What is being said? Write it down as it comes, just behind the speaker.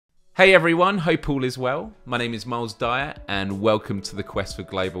Hey everyone, hope all is well. My name is Miles Dyer and welcome to the Quest for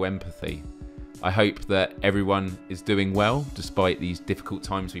Global Empathy. I hope that everyone is doing well despite these difficult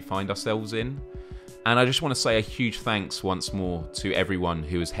times we find ourselves in. And I just want to say a huge thanks once more to everyone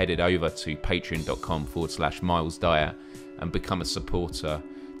who has headed over to patreon.com/Miles Dyer and become a supporter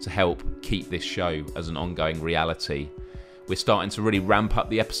to help keep this show as an ongoing reality. We're starting to really ramp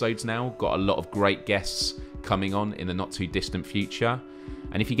up the episodes now, got a lot of great guests coming on in the not too distant future.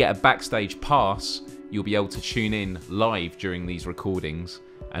 And if you get a backstage pass, you'll be able to tune in live during these recordings,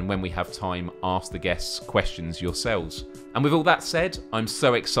 and when we have time, ask the guests questions yourselves. And with all that said, I'm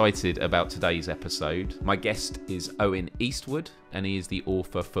so excited about today's episode. My guest is Owen Eastwood, and he is the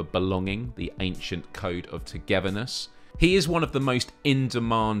author for Belonging, the Ancient Code of Togetherness. He is one of the most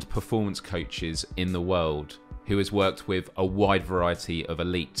in-demand performance coaches in the world, who has worked with a wide variety of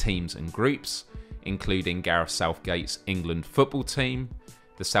elite teams and groups, including Gareth Southgate's England football team,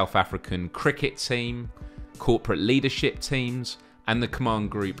 the South African cricket team, corporate leadership teams, and the Command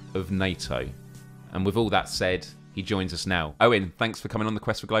Group of NATO. And with all that said, he joins us now. Owen, thanks for coming on the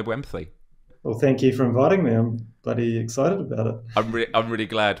Quest for Global Empathy. Well, thank you for inviting me. I'm bloody excited about it. I'm really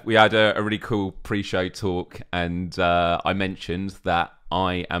glad. We had a really cool pre-show talk, and I mentioned that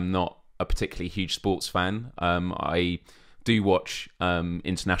I am not a particularly huge sports fan. I do watch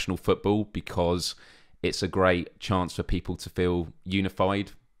international football because it's a great chance for people to feel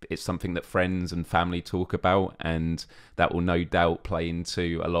unified. It's something that friends and family talk about, and that will no doubt play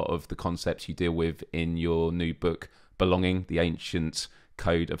into a lot of the concepts you deal with in your new book, Belonging, the Ancient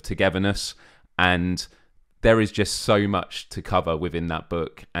Code of Togetherness. And there is just so much to cover within that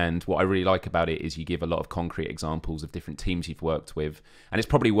book. And what I really like about it is you give a lot of concrete examples of different teams you've worked with. And it's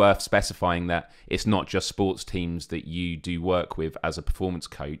probably worth specifying that it's not just sports teams that you do work with as a performance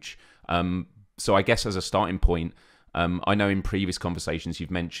coach. So I guess as a starting point, I know in previous conversations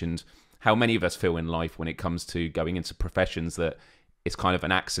you've mentioned how many of us feel in life when it comes to going into professions that it's kind of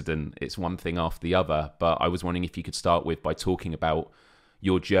an accident. It's one thing after the other. But I was wondering if you could start by talking about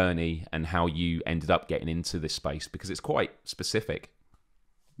your journey and how you ended up getting into this space, because it's quite specific.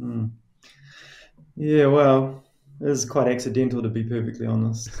 Yeah, well, it was quite accidental, to be perfectly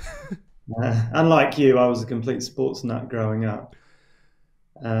honest. Unlike you, I was a complete sports nut growing up.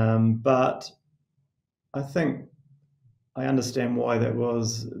 But I think I understand why that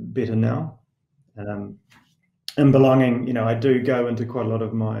was better now. In Belonging, I do go into quite a lot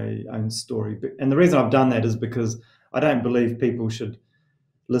of my own story. And the reason I've done that is because I don't believe people should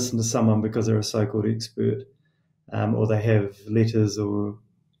listen to someone because they're a so-called expert or they have letters or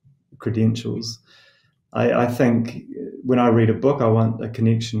credentials. I think when I read a book, I want a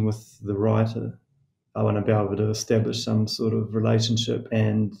connection with the writer. I want to be able to establish some sort of relationship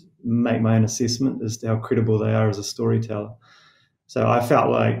and make my own assessment as to how credible they are as a storyteller. So I felt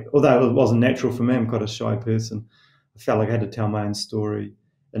like, although it wasn't natural for me, I'm quite a shy person, I felt like I had to tell my own story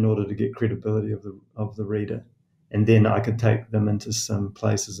in order to get credibility of the reader. And then I could take them into some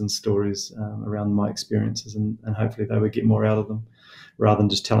places and stories around my experiences, and hopefully they would get more out of them rather than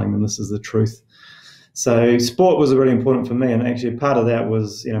just telling them this is the truth. So sport was really important for me, and actually part of that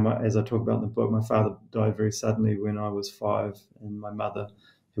was, as I talk about in the book, my father died very suddenly when I was 5, and my mother,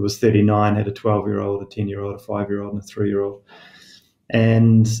 who was 39, had a 12-year-old, a 10-year-old, a 5-year-old, and a 3-year-old.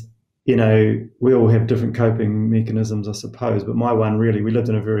 And, we all have different coping mechanisms, I suppose, but my one really, we lived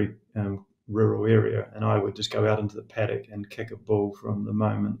in a very rural area, and I would just go out into the paddock and kick a ball from the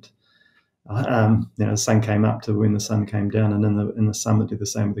moment the sun came up to when the sun came down, and in the summer do the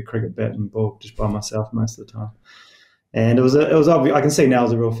same with the cricket bat and ball, just by myself most of the time. And it was obvious. I can see now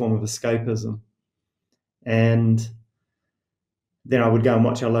as a real form of escapism. And then I would go and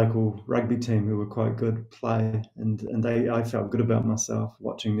watch our local rugby team, who were quite good, play, and I felt good about myself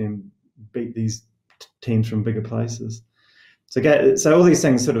watching them beat these teams from bigger places. So all these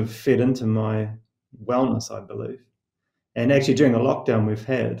things sort of fed into my wellness, I believe. And actually, during the lockdown we've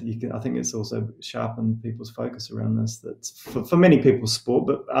had, I think it's also sharpened people's focus around this. That's for many people sport,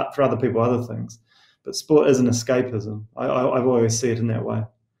 but for other people other things. But sport is an escapism. I've always seen it in that way.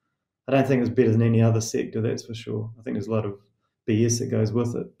 I don't think it's better than any other sector, that's for sure. I think there's a lot of BS that goes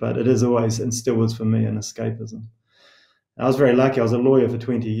with it, but it is always, and still is for me, an escapism. I was very lucky. I was a lawyer for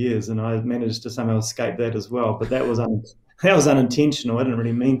 20 years, and I managed to somehow escape that as well. But that was unintentional. I didn't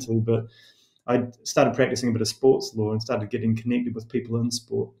really mean to, but I started practicing a bit of sports law and started getting connected with people in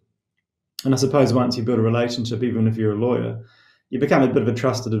sport. And I suppose once you build a relationship, even if you're a lawyer, you become a bit of a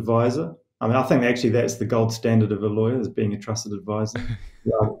trusted advisor. I mean, I think actually that's the gold standard of a lawyer, is being a trusted advisor.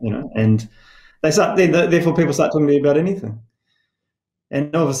 And therefore people start talking to you about anything.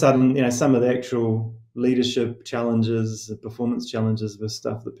 And all of a sudden, some of the actual leadership challenges, performance challenges were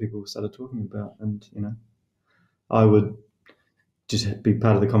stuff that people started talking about. And, I would just be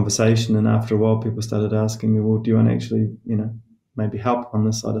part of the conversation. And after a while, people started asking me, well, do you want to actually, maybe help on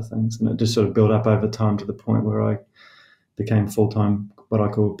this side of things? And it just sort of built up over time to the point where I became full-time, what I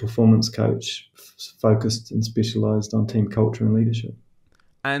call performance coach, focused and specialized on team culture and leadership.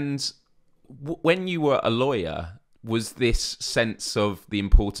 And when you were a lawyer, was this sense of the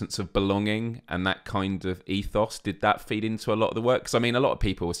importance of belonging and that kind of ethos, did that feed into a lot of the work? Because, I mean, a lot of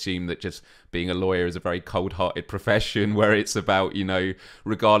people assume that just being a lawyer is a very cold-hearted profession where it's about,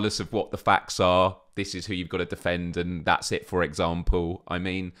 regardless of what the facts are, this is who you've got to defend and that's it, for example. I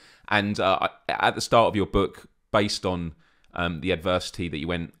mean, and at the start of your book, based on the adversity that you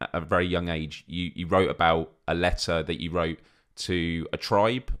went at a very young age, you wrote about a letter that you wrote to a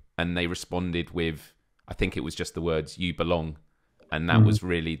tribe and they responded with, I think it was just the words, "you belong." And that was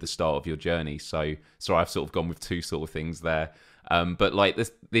really the start of your journey. So I've sort of gone with two sort of things there. But like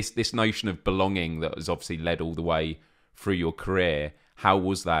this notion of belonging that has obviously led all the way through your career, how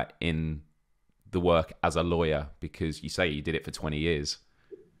was that in the work as a lawyer? Because you say you did it for 20 years.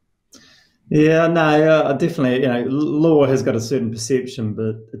 Yeah, no, definitely. Law has got a certain perception,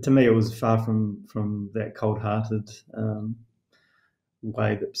 but to me, it was far from that cold-hearted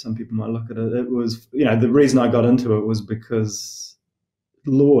way that some people might look at it. It was, the reason I got into it was because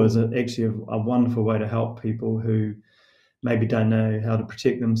law is actually a wonderful way to help people who maybe don't know how to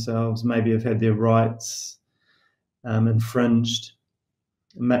protect themselves, maybe have had their rights infringed.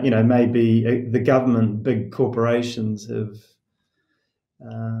 Maybe the government, big corporations have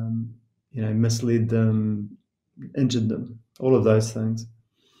misled them, injured them, all of those things.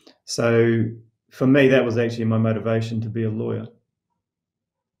 So for me, that was actually my motivation to be a lawyer.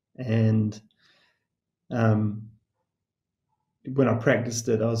 And when I practiced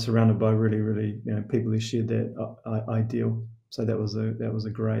it, I was surrounded by really, really, people who shared that ideal. So that was a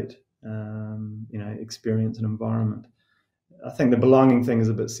great, experience and environment. I think the belonging thing is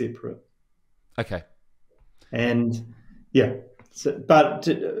a bit separate. Okay. And yeah, but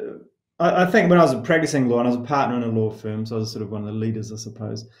I think when I was practicing law, and I was a partner in a law firm, so I was sort of one of the leaders, I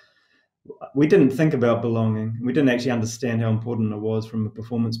suppose, we didn't think about belonging. We didn't actually understand how important it was from a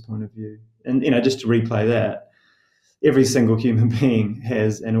performance point of view. And, just to replay that, every single human being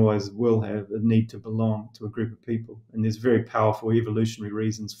has and always will have a need to belong to a group of people. And there's very powerful evolutionary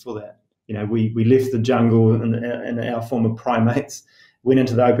reasons for that. We left the jungle and our former primates, went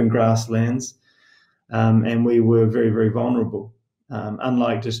into the open grasslands, and we were very, very vulnerable.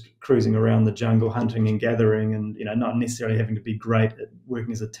 Unlike just cruising around the jungle, hunting and gathering, and not necessarily having to be great at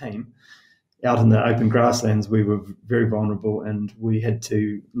working as a team. Out in the open grasslands, we were very vulnerable, and we had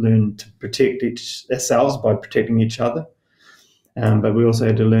to learn to protect ourselves by protecting each other. But we also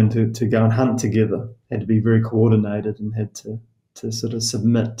had to learn to go and hunt together. Had to be very coordinated, and had to sort of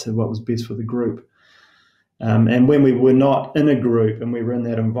submit to what was best for the group. And when we were not in a group and we were in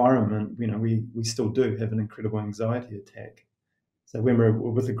that environment, we still do have an incredible anxiety attack. So when we're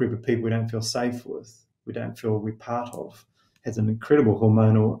with a group of people we don't feel safe with, we don't feel we're part of, has an incredible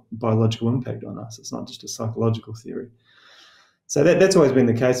hormonal biological impact on us. It's not just a psychological theory. So that's always been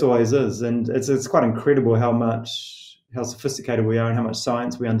the case, always is. And it's quite incredible how sophisticated we are and how much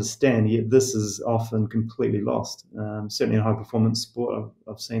science we understand, yet this is often completely lost. Certainly in high performance sport,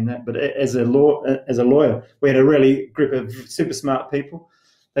 I've seen that. But as a lawyer, we had a really group of super smart people.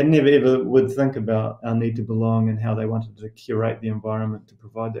 They never ever would think about our need to belong and how they wanted to curate the environment to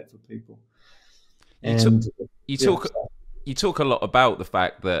provide that for people. You talk a lot about the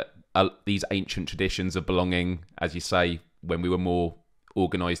fact that these ancient traditions of belonging, as you say, when we were more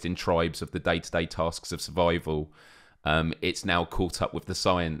organised in tribes of the day-to-day tasks of survival, it's now caught up with the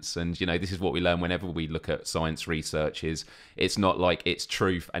science. And, this is what we learn whenever we look at science research is it's not like it's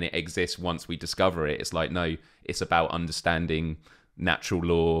truth and it exists once we discover it. It's like, no, it's about understanding natural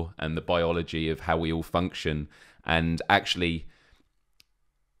law and the biology of how we all function. And actually,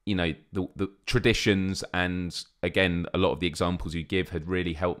 the traditions and, again, a lot of the examples you give had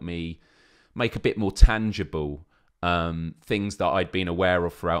really helped me make a bit more tangible things that I'd been aware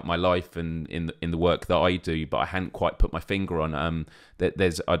of throughout my life and in the work that I do, but I hadn't quite put my finger on.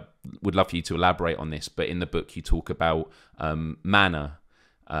 I would love for you to elaborate on this, but in the book you talk about manner,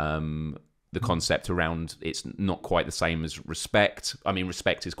 the concept around it's not quite the same as respect. I mean,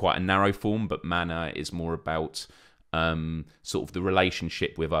 respect is quite a narrow form, but manner is more about sort of the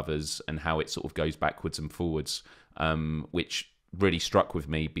relationship with others and how it sort of goes backwards and forwards, which really struck with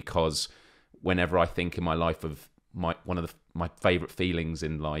me because whenever I think in my life of one of my favorite feelings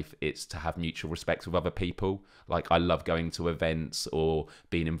in life, it's to have mutual respect with other people. Like, I love going to events or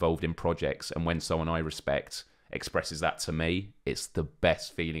being involved in projects, and when someone I respect expresses that to me, it's the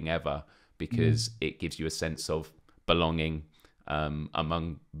best feeling ever, because it gives you a sense of belonging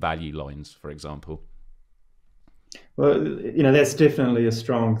among value lines, for example. Well, you know, that's definitely a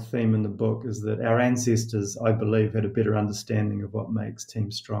strong theme in the book, is that our ancestors, I believe, had a better understanding of what makes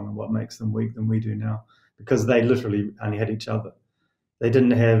teams strong and what makes them weak than we do now, because they literally only had each other. They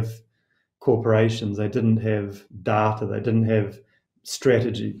didn't have corporations, they didn't have data, they didn't have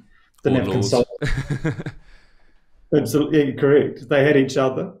strategy, didn't have consultants. Absolutely correct. They had each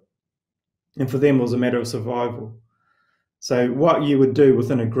other, and for them it was a matter of survival. So what you would do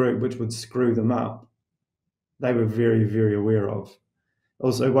within a group which would screw them up, they were very, very aware of.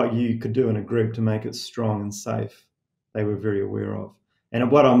 Also, what you could do in a group to make it strong and safe, they were very aware of. And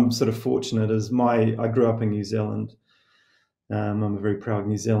what I'm sort of fortunate is I grew up in New Zealand. I'm a very proud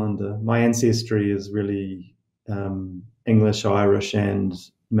New Zealander. My ancestry is really English, Irish, and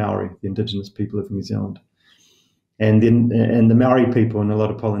Maori, the indigenous people of New Zealand. And the Maori people and a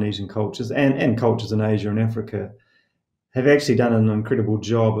lot of Polynesian cultures and cultures in Asia and Africa have actually done an incredible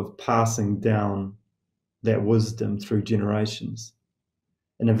job of passing down that wisdom through generations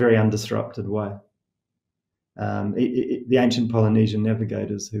in a very undisrupted way. The ancient Polynesian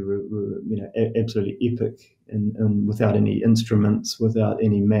navigators, who were absolutely epic, and without any instruments, without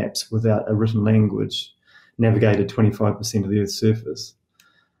any maps, without a written language, navigated 25% of the Earth's surface.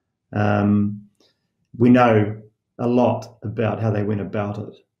 We know a lot about how they went about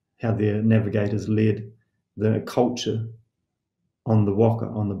it, how their navigators led the culture on the waka,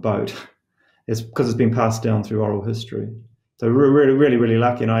 on the boat. It's because it's been passed down through oral history. So we're really, really, really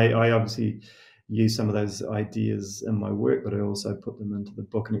lucky. And I obviously use some of those ideas in my work, but I also put them into the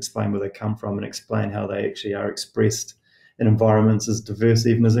book and explain where they come from and explain how they actually are expressed in environments as diverse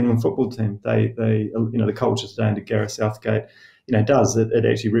even as England football team. They the culture today under Gareth, Southgate, it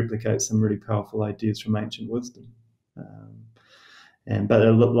actually replicates some really powerful ideas from ancient wisdom. But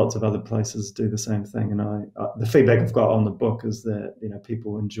lots of other places do the same thing. And the feedback I've got on the book is that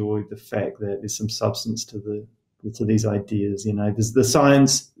people enjoy the fact that there's some substance to these ideas. There's the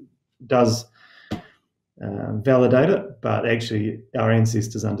science does validate it, but actually our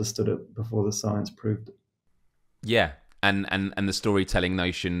ancestors understood it before the science proved it. Yeah, and the storytelling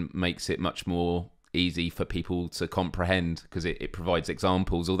notion makes it much more easy for people to comprehend, because it provides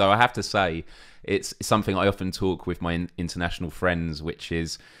examples. Although I have to say, it's something I often talk with my international friends, which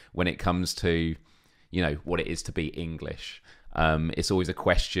is when it comes to what it is to be English. It's always a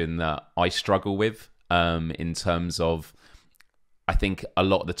question that I struggle with, in terms of, I think a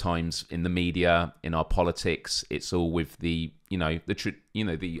lot of the times in the media, in our politics, it's all with the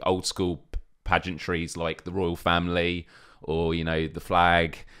the old school pageantries like the royal family or the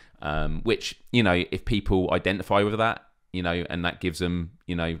flag, which if people identify with that, and that gives them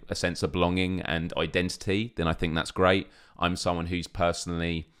a sense of belonging and identity, then I think that's great. I'm someone who's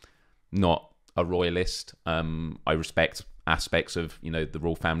personally not a royalist. I respect aspects of the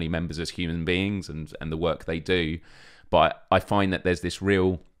royal family members as human beings and the work they do, but I find that there's this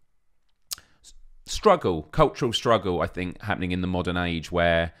real cultural struggle, I think, happening in the modern age,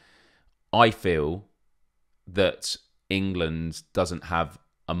 where I feel that England doesn't have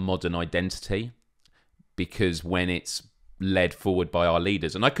a modern identity, because when it's led forward by our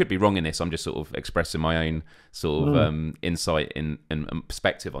leaders, and I could be wrong in this, I'm just sort of expressing my own sort of insight and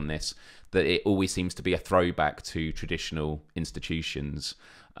perspective on this, that it always seems to be a throwback to traditional institutions.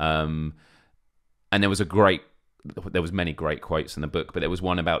 And there was many great quotes in the book, but there was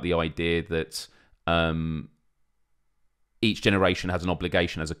one about the idea that each generation has an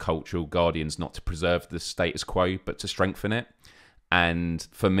obligation as a cultural guardians not to preserve the status quo, but to strengthen it. And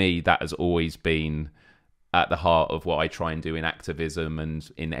for me, that has always been at the heart of what I try and do in activism and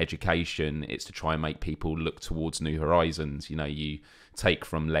in education. It's to try and make people look towards new horizons. You take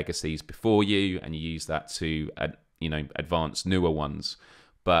from legacies before you and you use that to advance newer ones.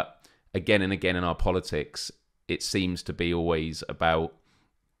 But again and again in our politics, it seems to be always about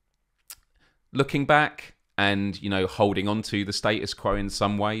looking back and holding on to the status quo in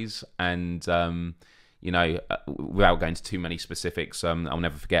some ways. And without going to too many specifics, I'll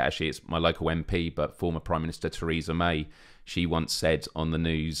never forget, actually, it's my local MP, but former Prime Minister Theresa May. She once said on the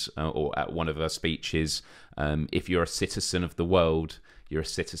news, or at one of her speeches, if you're a citizen of the world, you're a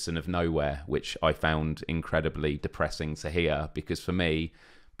citizen of nowhere, which I found incredibly depressing to hear, because for me,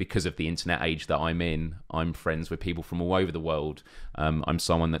 because of the internet age that I'm in, I'm friends with people from all over the world. I'm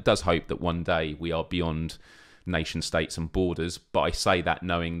someone that does hope that one day we are beyond nation states and borders. But I say that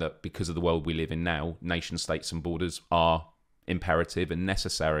knowing that because of the world we live in now, nation states and borders are imperative and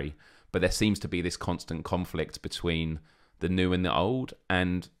necessary. But there seems to be this constant conflict between the new and the old.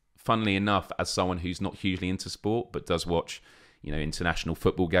 And funnily enough, as someone who's not hugely into sport but does watch, international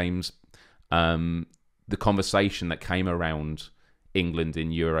football games, the conversation that came around England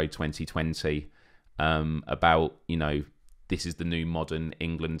in Euro 2020 about, this is the new modern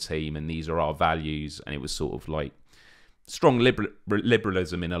England team and these are our values, and it was sort of like strong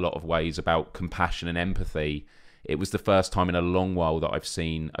liberalism in a lot of ways about compassion and empathy. It was the first time in a long while that I've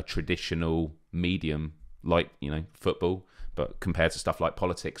seen a traditional medium like, football, but compared to stuff like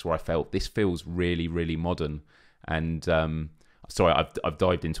politics, where I felt this feels really, really modern. And sorry, I've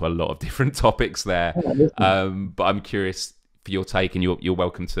dived into a lot of different topics there, but I'm curious for your take, and you're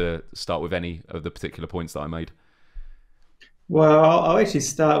welcome to start with any of the particular points that I made. Well, I'll actually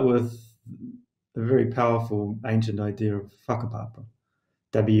start with a very powerful ancient idea of whakapapa,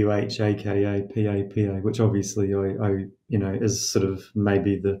 WHAKAPAPA, which obviously I is sort of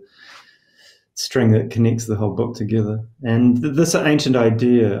maybe the string that connects the whole book together. And this ancient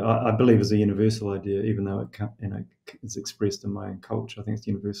idea, I believe, is a universal idea, even though it's expressed in my own culture. I think it's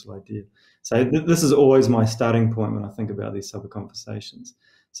a universal idea. So this is always my starting point when I think about these type of conversations.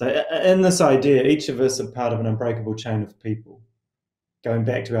 So in this idea, each of us are part of an unbreakable chain of people, going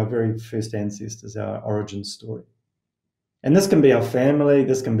back to our very first ancestors, our origin story. And this can be our family,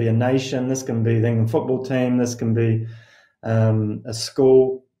 this can be a nation, this can be the England football team, this can be a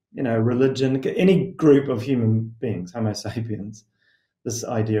school, religion, any group of human beings, Homo sapiens, this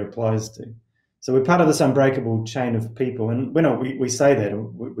idea applies to. So we're part of this unbreakable chain of people. And when we say that,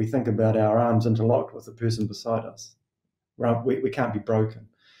 we think about our arms interlocked with the person beside us. We can't be broken.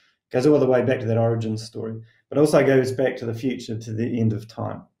 It goes all the way back to that origin story, but also goes back to the future, to the end of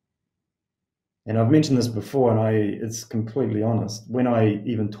time. And I've mentioned this before, and it's completely honest. When I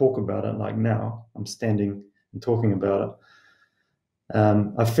even talk about it, like now, I'm standing and talking about it,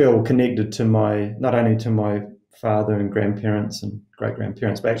 I feel connected to not only to my father and grandparents and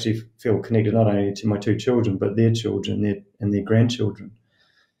great-grandparents, but actually feel connected not only to my two children, but their children and their grandchildren.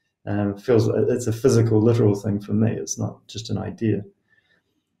 It's a physical, literal thing for me. It's not just an idea.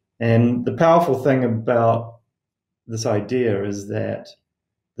 And the powerful thing about this idea is that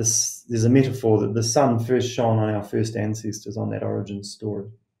there's a metaphor that the sun first shone on our first ancestors, on that origin story.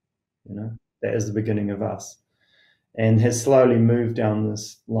 That is the beginning of us, and has slowly moved down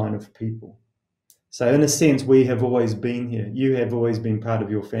this line of people. So in a sense, we have always been here. You have always been part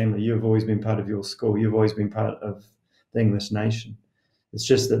of your family. You have always been part of your school. You've always been part of the English nation. It's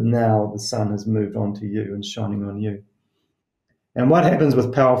just that now the sun has moved on to you and shining on you. And what happens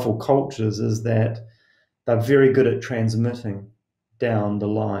with powerful cultures is that they're very good at transmitting down the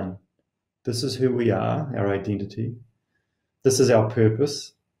line. This is who we are, our identity. This is our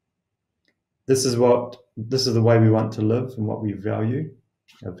purpose. This is the way we want to live and what we value,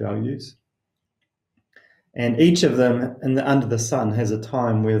 our values. And each of them under the sun has a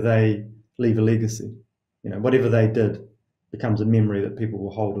time where they leave a legacy. Whatever they did becomes a memory that people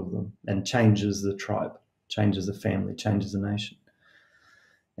will hold of them and changes the tribe, changes the family, changes the nation.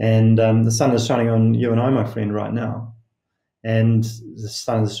 And the sun is shining on you and I, my friend, right now. And the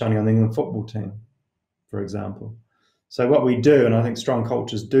sun is shining on the England football team, for example. So what we do, and I think strong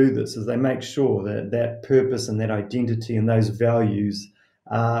cultures do this, is they make sure that that purpose and that identity and those values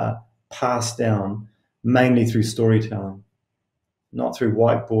are passed down mainly through storytelling, not through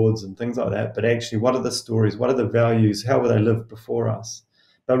whiteboards and things like that, but actually what are the stories, what are the values, how were they lived before us?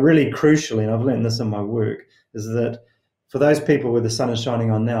 But really crucially, and I've learned this in my work, is that for those people where the sun is shining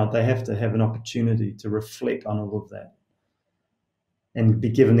on now, they have to have an opportunity to reflect on all of that and be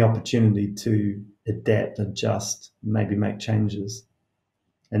given the opportunity to adapt, adjust, maybe make changes,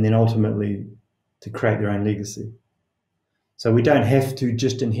 and then ultimately to create their own legacy. So we don't have to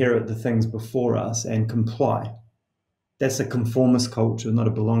just inherit the things before us and comply. That's a conformist culture, not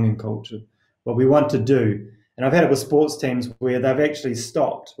a belonging culture. What we want to do, and I've had it with sports teams where they've actually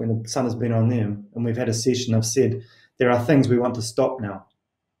stopped when the sun has been on them, and we've had a session, I've said, there are things we want to stop now.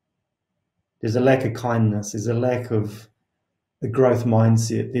 There's a lack of kindness, there's a lack of a growth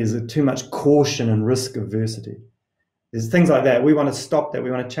mindset, there's too much caution and risk aversity. There's things like that. We want to stop that. We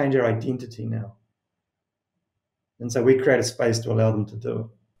want to change our identity now. And so we create a space to allow them to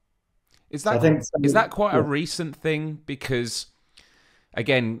do it. Is that quite a recent thing? Because,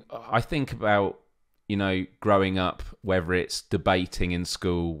 again, I think about, growing up, whether it's debating in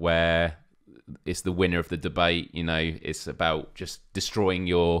school where it's the winner of the debate, it's about just destroying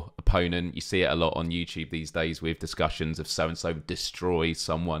your opponent. You see it a lot on YouTube these days with discussions of so-and-so destroys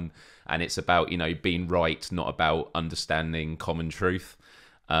someone. And it's about, you know, being right, not about understanding common truth.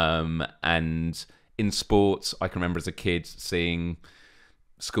 And in sports, I can remember as a kid seeing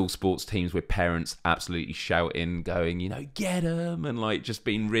school sports teams with parents absolutely shouting, going, you know, get them, and like just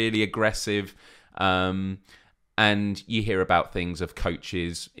being really aggressive. And you hear about things of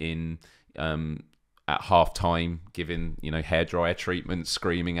coaches in at halftime giving, you know, hairdryer treatment,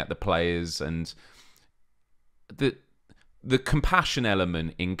 screaming at the players, and the compassion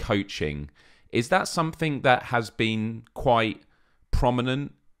element in coaching, is that something that has been quite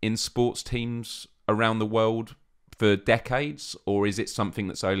prominent in sports teams around the world for decades, or is it something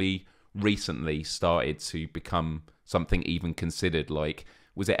that's only recently started to become something even considered? Like,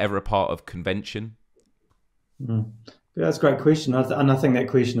 was it ever a part of convention? Yeah, that's a great question. And I think that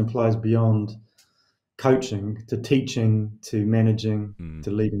question applies beyond coaching to teaching, to managing, to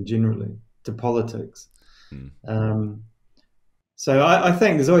leading generally, to politics. So I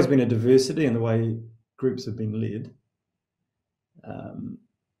think there's always been a diversity in the way groups have been led.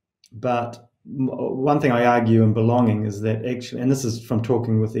 But one thing I argue in belonging is that actually, and this is from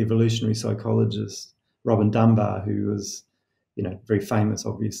talking with evolutionary psychologist Robin Dunbar, who was, you know, very famous,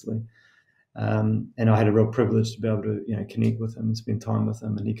 obviously. And I had a real privilege to be able to, you know, connect with him and spend time with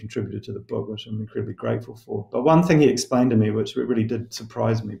him, and he contributed to the book, which I'm incredibly grateful for. But one thing he explained to me, which really did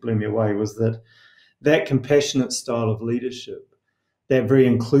surprise me, blew me away, was that compassionate style of leadership, that very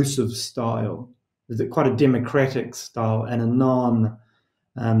inclusive style, is quite a democratic style and a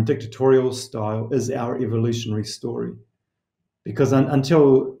non-dictatorial style, is our evolutionary story. Because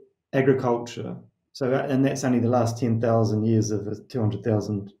until agriculture, and that's only the last 10,000 years of a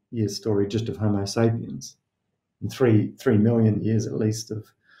 200,000 year story just of Homo sapiens, and 3 million years at least of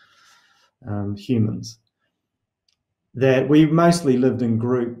humans, that we mostly lived in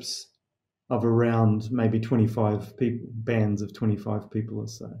groups of around maybe 25 people, bands of 25 people or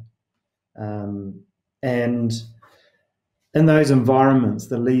so. And in those environments,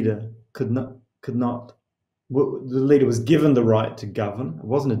 the leader the leader was given the right to govern. It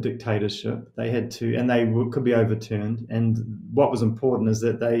wasn't a dictatorship. They had to, and could be overturned. And what was important is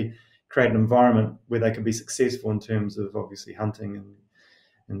that they create an environment where they could be successful in terms of obviously hunting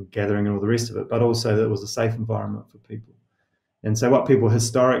and gathering and all the rest of it, but also that it was a safe environment for people. And so what people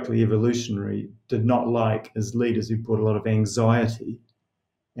historically, evolutionary, did not like is leaders who brought a lot of anxiety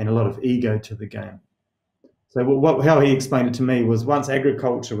and a lot of ego to the game. So how he explained it to me was, once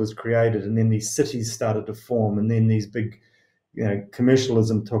agriculture was created and then these cities started to form, and then these big, you know,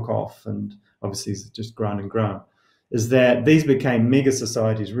 commercialism took off, and obviously it's just grown and grown, is that these became mega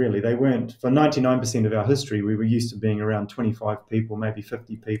societies. Really, they weren't, for 99% of our history, we were used to being around 25 people, maybe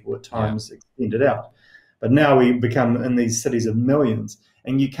 50 people at times, extended out. But now we become in these cities of millions,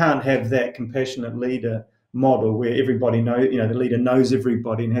 and you can't have that compassionate leader model where everybody knows, you know, the leader knows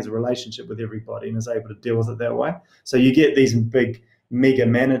everybody and has a relationship with everybody and is able to deal with it that way. So you get these big mega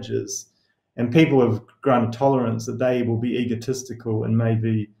managers, and people have grown a tolerance that they will be egotistical and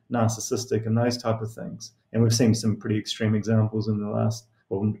maybe narcissistic and those type of things. And we've seen some pretty extreme examples in the last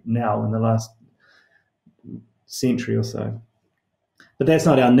century or so. But that's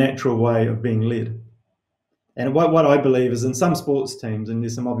not our natural way of being led. And what I believe is, in some sports teams, and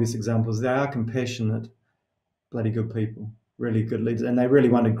there's some obvious examples, they are compassionate, bloody good people, really good leaders, and they really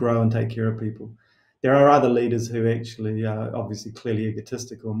want to grow and take care of people. There are other leaders who actually are obviously clearly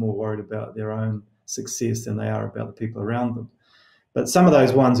egotistical, more worried about their own success than they are about the people around them. But some of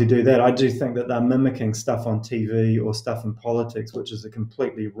those ones who do that, I do think that they're mimicking stuff on TV or stuff in politics, which is a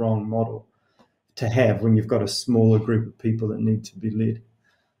completely wrong model to have when you've got a smaller group of people that need to be led.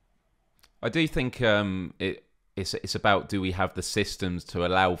 I do think it's about, do we have the systems to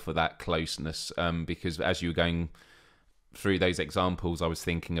allow for that closeness? Because as you were going through those examples, I was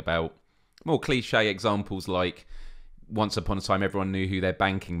thinking about more cliche examples, like once upon a time everyone knew who their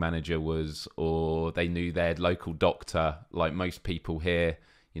banking manager was, or they knew their local doctor. Like most people here,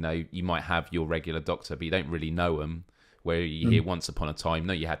 you know, you might have your regular doctor, but you don't really know them. Where you hear once upon a time,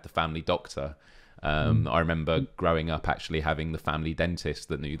 no, you had the family doctor. I remember growing up actually having the family dentist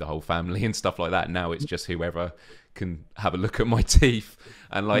that knew the whole family and stuff like that. Now it's just whoever can have a look at my teeth.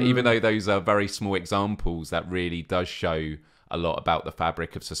 And like, even though those are very small examples, that really does show a lot about the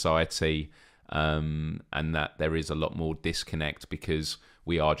fabric of society, and that there is a lot more disconnect because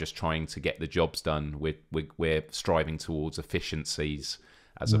we are just trying to get the jobs done. We're striving towards efficiencies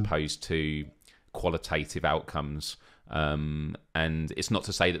as opposed to qualitative outcomes. And it's not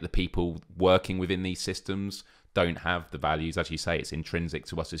to say that the people working within these systems don't have the values. As you say, it's intrinsic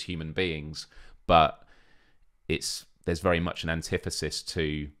to us as human beings, but there's very much an antithesis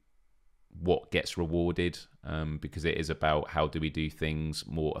to what gets rewarded, because it is about how do we do things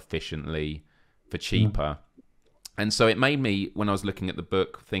more efficiently for cheaper. And so it made me, when I was looking at the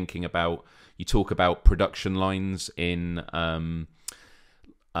book, thinking about, you talk about production lines in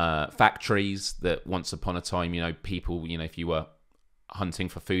factories that once upon a time, people, if you were hunting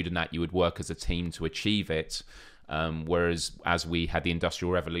for food and that, you would work as a team to achieve it. Whereas as we had the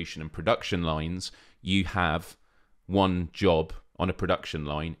Industrial Revolution and production lines, you have one job on a production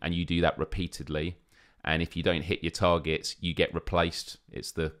line and you do that repeatedly. And if you don't hit your targets, you get replaced.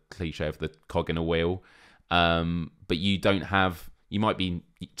 It's the cliche of the cog in a wheel. But you don't have, you might be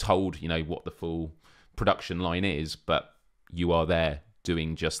told, what the full production line is, but you are there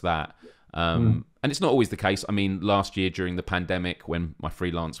doing just that. And it's not always the case. I mean, last year during the pandemic, when my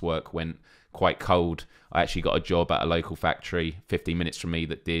freelance work went quite cold, I actually got a job at a local factory 15 minutes from me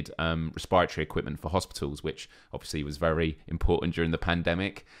that did respiratory equipment for hospitals, which obviously was very important during the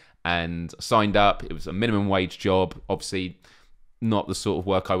pandemic. And signed up. It was a minimum wage job, obviously not the sort of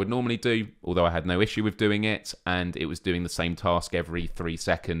work I would normally do, although I had no issue with doing it. And it was doing the same task every 3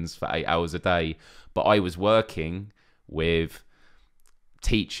 seconds for 8 hours a day. But I was working with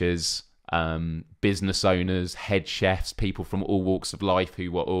teachers, business owners, head chefs, people from all walks of life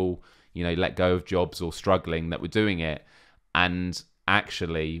who were all, let go of jobs or struggling, that were doing it. And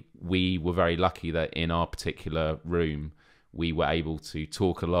actually, we were very lucky that in our particular room, we were able to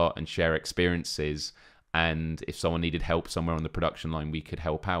talk a lot and share experiences. And if someone needed help somewhere on the production line, we could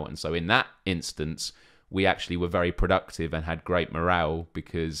help out. And so in that instance, we actually were very productive and had great morale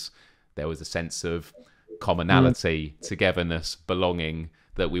because there was a sense of commonality, togetherness, belonging,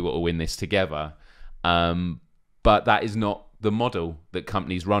 that we were all in this together. But that is not the model that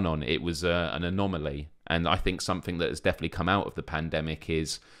companies run on. It was an anomaly. And I think something that has definitely come out of the pandemic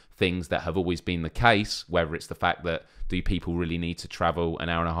is things that have always been the case, whether it's the fact that do people really need to travel an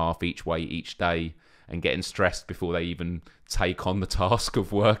hour and a half each way each day and getting stressed before they even take on the task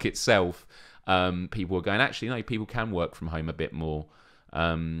of work itself. People are going, actually, no, people can work from home a bit more.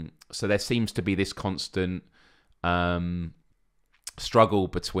 So there seems to be this constant struggle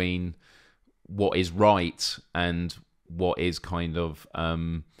between what is right and what is kind of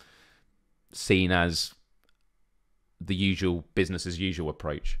seen as the usual business as usual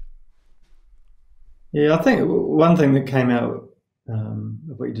approach. Yeah, I think one thing that came out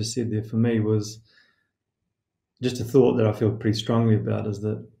of what you just said there for me was just a thought that I feel pretty strongly about, is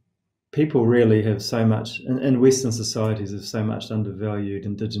that people really have so much, in Western societies, have so much undervalued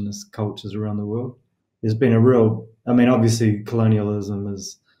Indigenous cultures around the world. There's been a real, obviously colonialism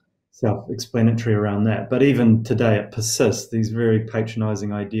is self-explanatory around that, but even today it persists, these very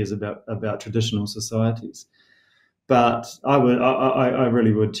patronizing ideas about traditional societies. But I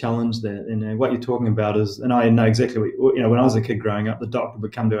really would challenge that. What you're talking about is, and I know exactly what, when I was a kid growing up, the doctor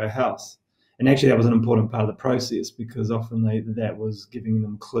would come to our house. And actually that was an important part of the process, because often that was giving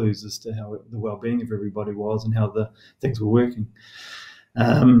them clues as to how the well-being of everybody was and how the things were working.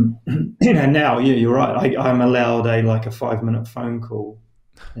 Now, you're right. I'm allowed a 5-minute phone call,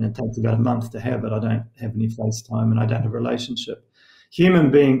 and it takes about a month to have it. I don't have any FaceTime and I don't have a relationship.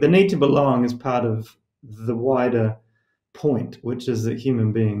 The need to belong is part of the wider point, which is that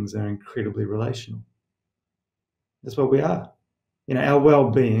human beings are incredibly relational. That's what we are. Our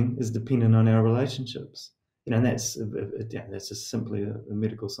well-being is dependent on our relationships. And that's just simply a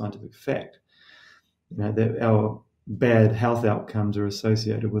medical scientific fact. That our bad health outcomes are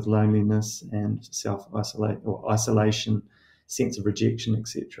associated with loneliness and isolation, sense of rejection,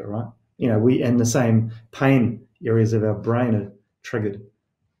 etc. Right? And the same pain areas of our brain are triggered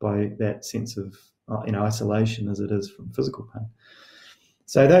by that sense of isolation as it is from physical pain.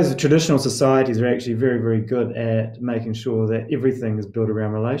 So those traditional societies are actually very, very good at making sure that everything is built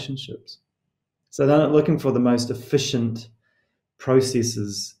around relationships. So they're not looking for the most efficient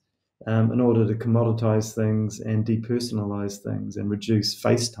processes in order to commoditize things and depersonalize things and reduce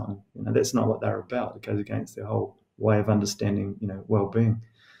face time. That's not what they're about. It goes against their whole way of understanding, well-being.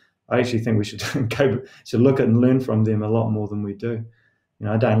 I actually think we should look at and learn from them a lot more than we do.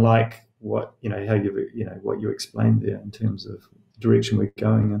 I don't like what you explained there in terms of direction we're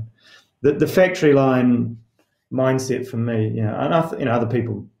going in. The factory line mindset for me, and other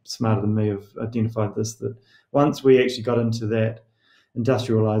people smarter than me have identified this, that once we actually got into that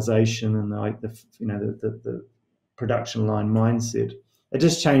industrialization and the production line mindset, it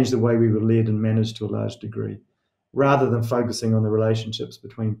just changed the way we were led and managed to a large degree, rather than focusing on the relationships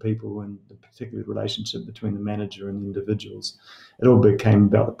between people and particularly the relationship between the manager and the individuals. It all became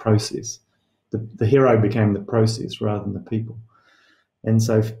about the process. The hero became the process rather than the people. And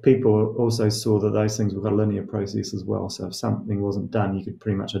so people also saw that those things were a linear process as well. So if something wasn't done, you could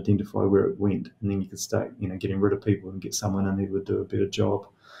pretty much identify where it went, and then you could start, getting rid of people and get someone in who would do a better job,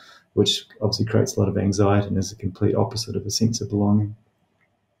 which obviously creates a lot of anxiety and is a complete opposite of a sense of belonging.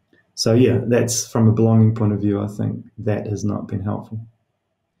 So yeah, that's from a belonging point of view, I think that has not been helpful.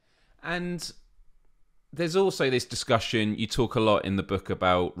 And there's also this discussion, you talk a lot in the book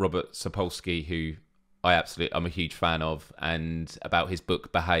about Robert Sapolsky, who I'm a huge fan of, and about his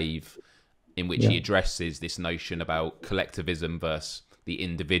book Behave, in which he addresses this notion about collectivism versus the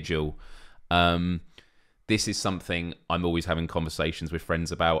individual. This is something I'm always having conversations with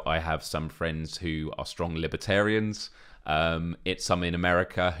friends about. I have some friends who are strong libertarians. It's some in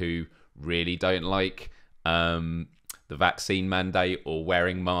America who really don't like the vaccine mandate or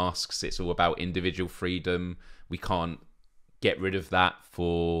wearing masks. It's all about individual freedom. We can't get rid of that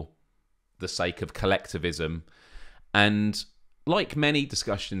for the sake of collectivism. And like many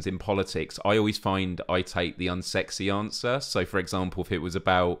discussions in politics, I always find I take the unsexy answer. So for example, if it was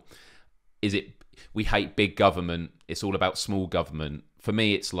about, we hate big government, it's all about small government. For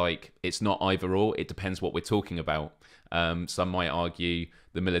me, it's like, it's not either or, it depends what we're talking about. Some might argue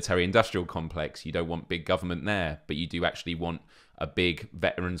the military-industrial complex, you don't want big government there, but you do actually want a big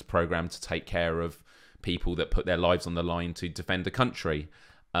veterans program to take care of people that put their lives on the line to defend a country.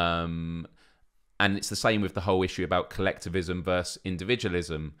 And it's the same with the whole issue about collectivism versus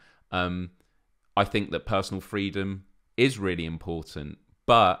individualism. I think that personal freedom is really important,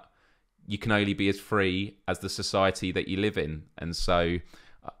 but you can only be as free as the society that you live in. And so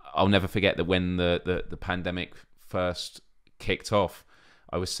I'll never forget that when the pandemic first kicked off,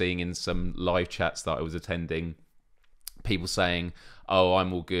 I was seeing in some live chats that I was attending, people saying, "Oh,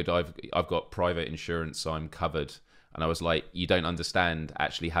 I'm all good. I've got private insurance, so I'm covered." And I was like, you don't understand.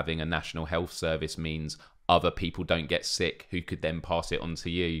 Actually, having a national health service means other people don't get sick who could then pass it on to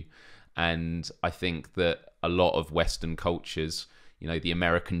you. And I think that a lot of Western cultures, the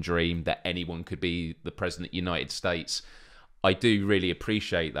American dream that anyone could be the president of the United States, I do really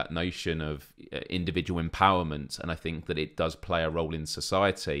appreciate that notion of individual empowerment. And I think that it does play a role in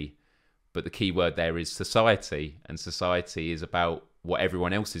society. But the key word there is society. And society is about what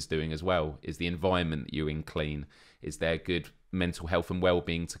everyone else is doing as well. Is the environment that you're in clean? Is there good mental health and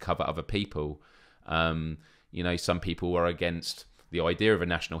well-being to cover other people? Some people are against the idea of a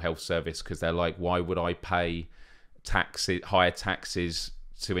national health service because they're like, why would I pay higher taxes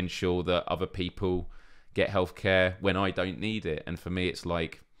to ensure that other people get healthcare when I don't need it? And for me, it's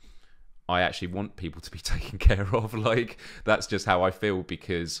like, I actually want people to be taken care of. Like, that's just how I feel,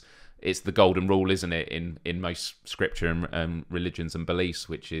 because it's the golden rule, isn't it, in most scripture and religions and beliefs,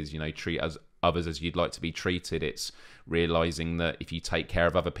 which is, treat others as you'd like to be treated. It's realizing that if you take care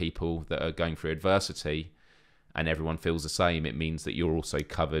of other people that are going through adversity and everyone feels the same, it means that you're also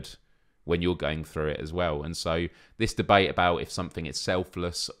covered when you're going through it as well. And so this debate about if something is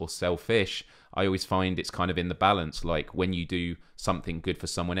selfless or selfish, I always find it's kind of in the balance. Like, when you do something good for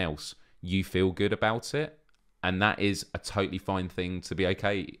someone else, you feel good about it. And that is a totally fine thing to be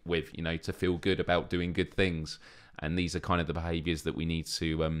okay with, to feel good about doing good things. And these are kind of the behaviors that we need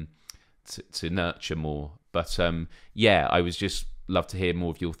to nurture more. But I was just love to hear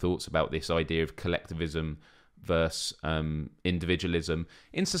more of your thoughts about this idea of collectivism versus individualism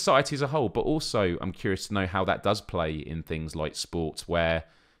in society as a whole. But also, I'm curious to know how that does play in things like sports, where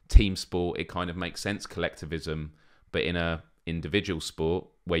team sport, it kind of makes sense, collectivism, but in a individual sport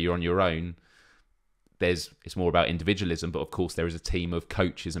where you're on your own, it's more about individualism. But of course, there is a team of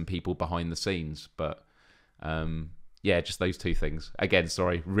coaches and people behind the scenes. But just those two things. Again,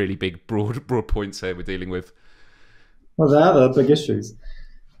 sorry, really big, broad points here we're dealing with. Well, they are the big issues.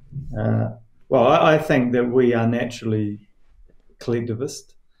 I think that we are naturally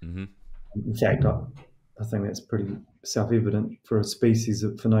collectivist. Mm-hmm. In fact, I think that's pretty self-evident for a species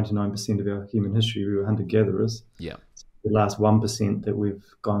that for 99% of our human history, we were hunter-gatherers. Yeah. The last 1% that we've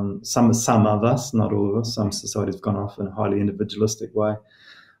gone, some of us, not all of us, some societies have gone off in a highly individualistic way.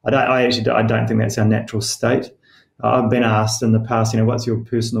 I don't think that's our natural state. I've been asked in the past, what's your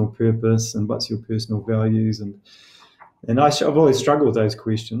personal purpose and what's your personal values, and I've always struggled with those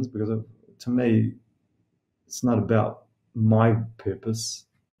questions, because to me, it's not about my purpose.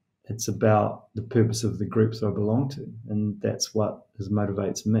 It's about the purpose of the groups I belong to, and that's what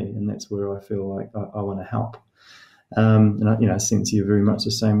motivates me, and that's where I feel like I want to help. And I sense you're very much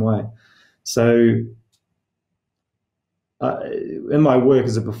the same way. So in my work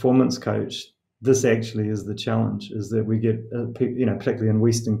as a performance coach, this actually is the challenge, is that we get, particularly in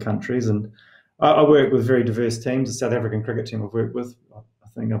Western countries, and I work with very diverse teams. The South African cricket team I've worked with,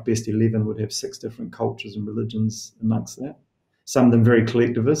 I think our best 11 would have 6 different cultures and religions amongst that. some of them very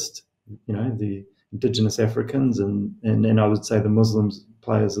collectivist, the indigenous Africans and I would say the Muslims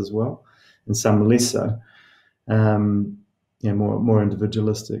players as well, and some less so. More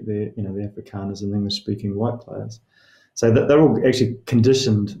individualistic, the Afrikaners and English-speaking white players. So that they're all actually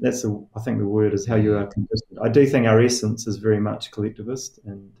conditioned. I think the word is how you are conditioned. I do think our essence is very much collectivist,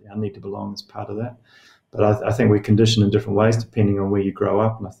 and our need to belong is part of that. But I think we're conditioned in different ways depending on where you grow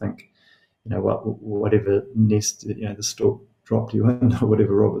up. And I think, whatever nest, the stork dropped you in, or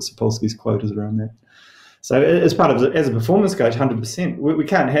whatever Robert Sapolsky's quote is around that. So as part of as a performance coach, 100%, we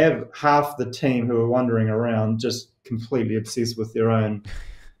can't have half the team who are wandering around just completely obsessed with their own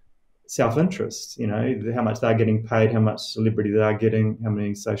self-interest, how much they're getting paid, how much celebrity they're getting, how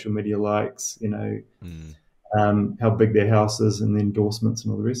many social media likes, how big their house is and the endorsements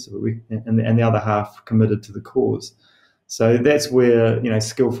and all the rest of it. And the other half committed to the cause. So that's where,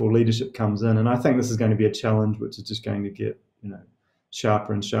 skillful leadership comes in. And I think this is going to be a challenge which is just going to get,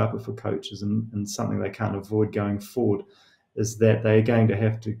 sharper and sharper for coaches, and something they can't avoid going forward is that they're going to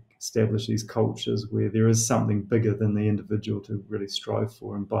have to establish these cultures where there is something bigger than the individual to really strive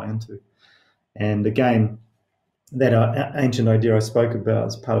for and buy into. And again, that ancient idea I spoke about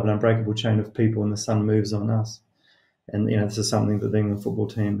is part of an unbreakable chain of people, and the sun moves on us. And this is something that the England football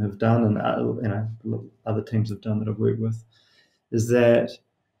team have done, and other teams have done that I've worked with, is that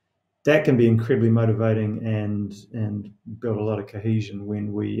can be incredibly motivating and build a lot of cohesion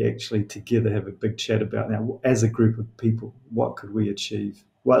when we actually together have a big chat about, now, as a group of people, what could we achieve?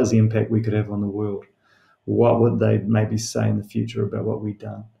 What is the impact we could have on the world? What would they maybe say in the future about what we've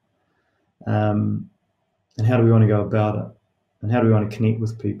done? And how do we want to go about it? And how do we want to connect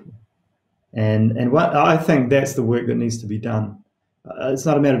with people? And what I think that's the work that needs to be done. It's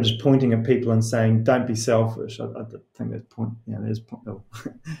not a matter of just pointing at people and saying, don't be selfish. I think that's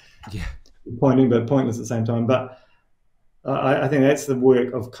pointing, but pointless at the same time. But I think that's the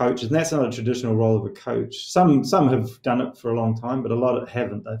work of coaches, and that's not a traditional role of a coach. Some have done it for a long time, but a lot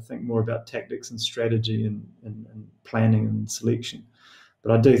haven't. I think more about tactics and strategy and planning and selection.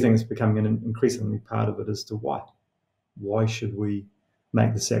 But I do think it's becoming an increasingly part of it as to why. Why should we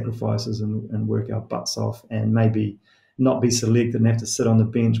make the sacrifices and work our butts off and maybe not be selected and have to sit on the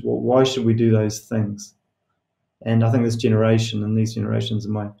bench? Well, why should we do those things? And I think this generation and these generations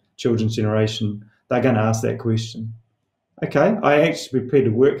and my children's generation, they're going to ask that question. Okay, I actually prepared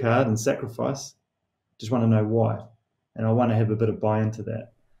to work hard and sacrifice. Just want to know why. And I want to have a bit of buy-in to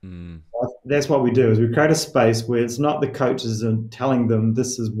that. That's what we do, is we create a space where it's not the coaches and telling them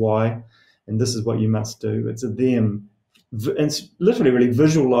this is why and this is what you must do. It's them. It's literally really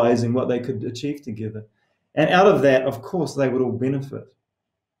visualizing what they could achieve together. And out of that, of course, they would all benefit.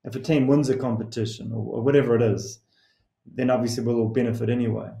 If a team wins a competition or whatever it is, then obviously we'll all benefit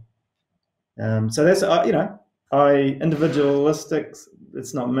anyway. So that's, individualistic,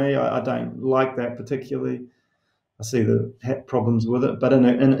 it's not me. I don't like that particularly. I see the problems with it. But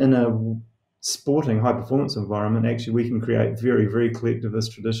in a sporting high-performance environment, actually, we can create very, very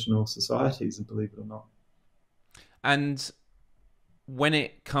collectivist traditional societies, and believe it or not. And when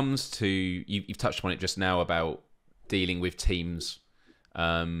it comes to, you've touched on it just now about dealing with teams,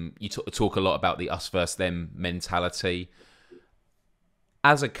 you talk a lot about the us versus them mentality.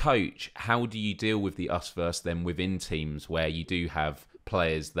 As a coach, how do you deal with the us versus them within teams where you do have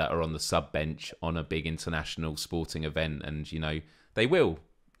players that are on the sub bench on a big international sporting event, and they will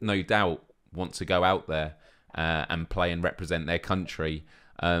no doubt want to go out there and play and represent their country?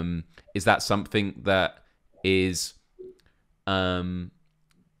 Is that something that is are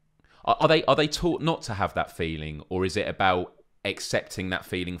they taught not to have that feeling, or is it about accepting that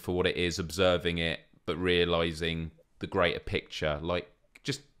feeling for what it is, observing it, but realizing the greater picture? Like,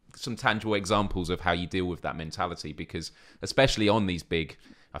 just some tangible examples of how you deal with that mentality, because especially on these big,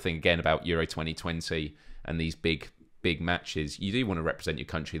 I think again about Euro 2020 and these big matches, you do want to represent your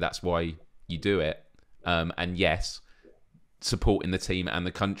country. That's why you do it. And yes, supporting the team and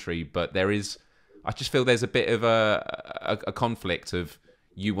the country, but I just feel there's a bit of a conflict of,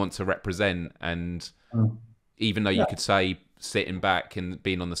 you want to represent, and even though you could say sitting back and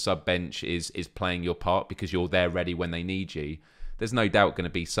being on the sub bench is playing your part because you're there ready when they need you, there's no doubt going to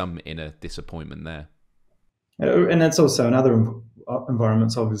be some inner disappointment there. And that's also in other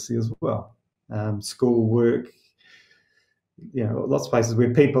environments, obviously, as well. School, work, lots of places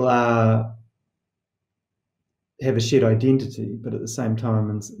where people have a shared identity, but at the same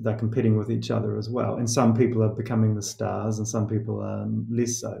time they're competing with each other as well. And some people are becoming the stars and some people are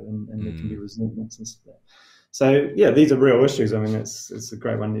less so, and there can be resentments and stuff. So, yeah, these are real issues. I mean, it's a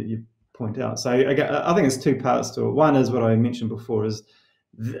great one that you point out. So I think it's two parts to it. One is what I mentioned before, is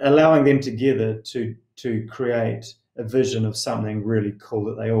allowing them together to create a vision of something really cool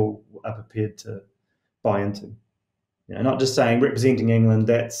that they all are prepared to buy into. You know, not just saying representing England,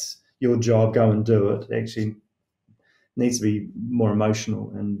 that's your job, go and do it. It actually needs to be more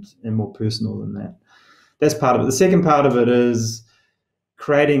emotional and more personal than that. That's part of it. The second part of it is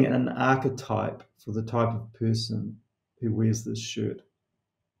creating an archetype for the type of person who wears this shirt.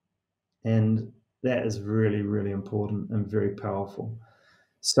 And that is really, really important and very powerful.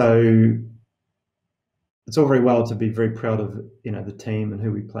 So it's all very well to be very proud of, you know, the team and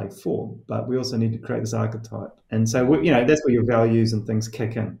who we play for, but we also need to create this archetype. And so, you know, that's where your values and things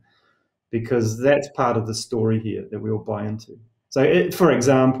kick in, because that's part of the story here that we all buy into. So, for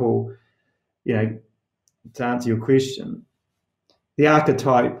example, you know, to answer your question, the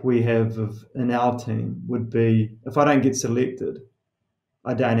archetype we have in our team would be, if I don't get selected,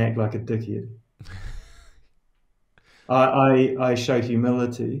 I don't act like a dickhead. I show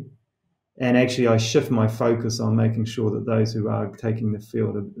humility, and actually I shift my focus on making sure that those who are taking the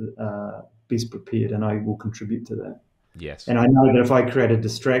field are best prepared, and I will contribute to that. Yes. And I know that if I create a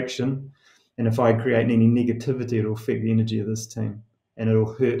distraction and if I create any negativity, it'll affect the energy of this team, and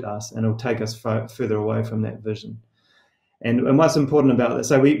it'll hurt us, and it'll take us further away from that vision. And what's important about that,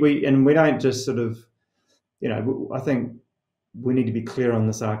 so we don't just sort of, you know, I think we need to be clear on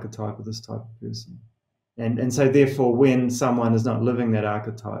this archetype of this type of person. And so therefore, when someone is not living that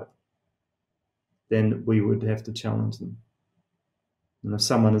archetype, then we would have to challenge them. And if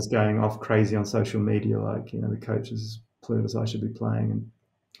someone is going off crazy on social media, like, you know, the coaches clued as I should be playing, and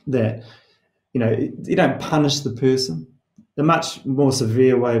that, you know, you don't punish the person. The much more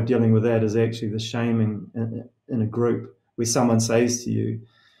severe way of dealing with that is actually the shaming in a group, where someone says to you,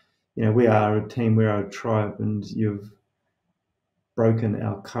 you know, we are a team, we are a tribe, and you've broken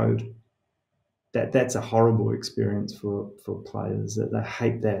our code. That's a horrible experience for players. That they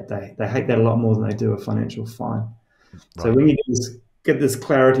hate that. They hate that a lot more than they do a financial fine. Right. So when you get this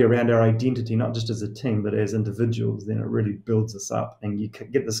clarity around our identity, not just as a team, but as individuals, then it really builds us up, and you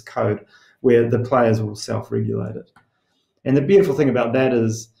get this code where the players will self-regulate it. And the beautiful thing about that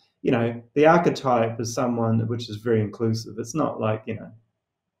is, you know, the archetype is someone which is very inclusive. It's not like, you know,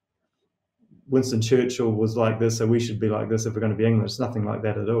 Winston Churchill was like this, so we should be like this if we're going to be English. It's nothing like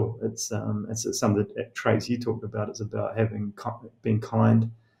that at all. It's some of the traits you talked about. It's about being kind.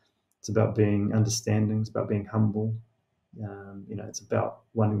 It's about being understanding. It's about being humble. You know, it's about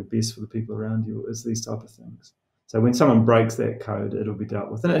wanting the best for the people around you. It's these type of things. So when someone breaks that code, it'll be dealt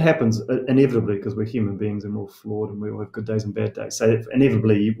with, and it happens inevitably because we're human beings and we're all flawed and we all have good days and bad days. So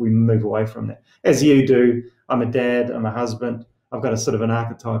inevitably we move away from that, as you do. I'm a dad. I'm a husband. I've got a sort of an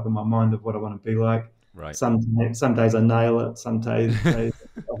archetype in my mind of what I want to be like. Right. Some days I nail it. Some days I've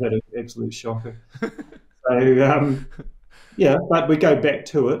had an absolute shocker. So yeah, but we go back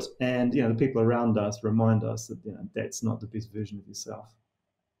to it, and, you know, the people around us remind us that, you know, that's not the best version of yourself.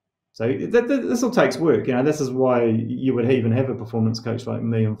 So this all takes work. You know, this is why you would even have a performance coach like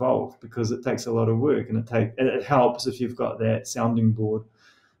me involved, because it takes a lot of work, and it helps if you've got that sounding board,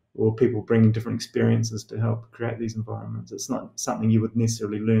 or people bringing different experiences to help create these environments. It's not something you would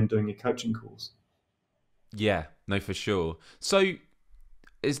necessarily learn doing your coaching course. Yeah, no, for sure. So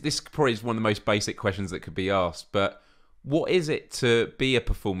this probably is one of the most basic questions that could be asked, but what is it to be a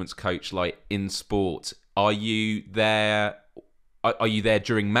performance coach like in sport? Are you there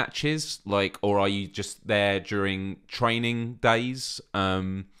during matches, like, or are you just there during training days?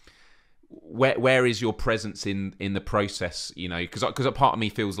 Where is your presence in the process? You know, because a part of me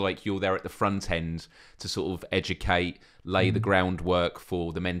feels like you're there at the front end to sort of educate, lay the groundwork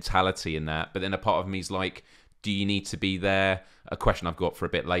for the mentality in that. But then a part of me is like, do you need to be there? A question I've got for a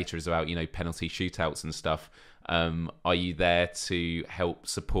bit later is about, you know, penalty shootouts and stuff. Are you there to help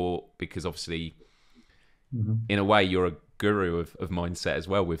support? Because obviously, in a way, you're a guru of mindset as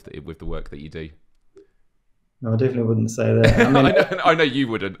well with the work that you do. No, I definitely wouldn't say that. I mean, I know you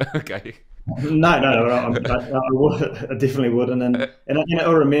wouldn't. Okay. No, I definitely wouldn't. And you know,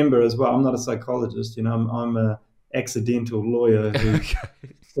 I remember as well, I'm not a psychologist. You know, I'm a accidental lawyer who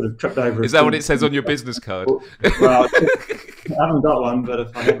sort of tripped over. Is that what it says on your business card? Well, I haven't got one, but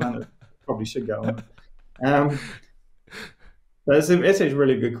if I had one, it probably should go on. But it's actually a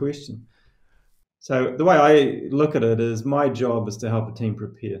really good question. So the way I look at it is, my job is to help a team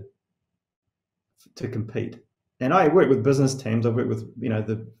prepare to compete. And I work with business teams. I've worked with, you know,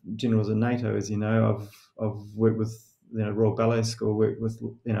 the generals of NATO, as you know. I've worked with, you know, Royal Ballet School, worked with,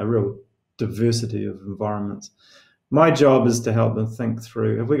 you know, real diversity of environments. My job is to help them think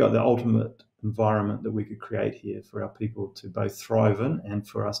through, have we got the ultimate environment that we could create here for our people to both thrive in and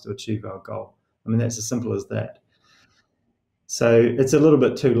for us to achieve our goal? I mean, that's as simple as that. So it's a little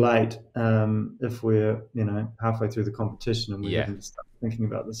bit too late if we're, halfway through the competition and we Yeah. haven't started thinking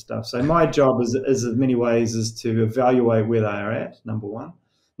about this stuff. So my job is in many ways is to evaluate where they are at, number one.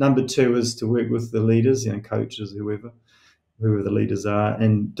 Number two is to work with the leaders, coaches, whoever the leaders are,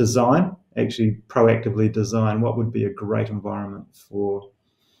 and actually proactively design what would be a great environment for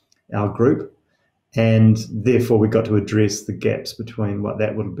our group. And therefore we got to address the gaps between what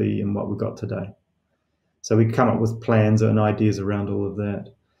that would be and what we've got today. So we come up with plans and ideas around all of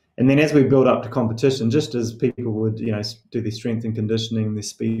that. And then as we build up to competition, just as people would, do their strength and conditioning, their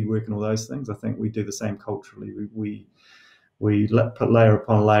speed work and all those things, I think we do the same culturally. We put layer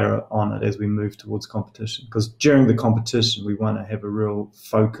upon layer on it as we move towards competition. Because during the competition, we want to have a real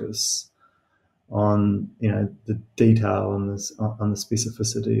focus on, the detail and on the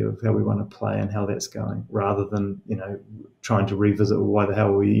specificity of how we want to play and how that's going, rather than, trying to revisit, well, why the hell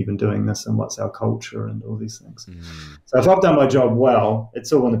are we even doing this and what's our culture and all these things. So if I've done my job well,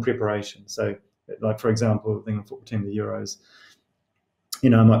 it's all in the preparation. So like, for example, the football team, the Euros, I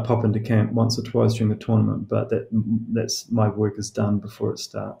might pop into camp once or twice during the tournament, but that's my work is done before it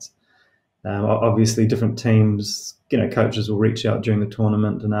starts. Obviously different teams, coaches will reach out during the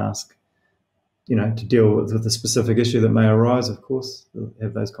tournament and ask, to deal with the specific issue that may arise, of course, they'll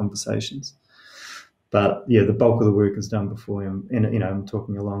have those conversations. But yeah, the bulk of the work is done before him. And, I'm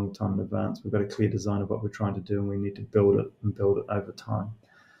talking a long time in advance. We've got a clear design of what we're trying to do, and we need to build it over time.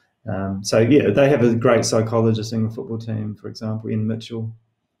 So yeah, they have a great psychologist in the football team, for example, Ian Mitchell,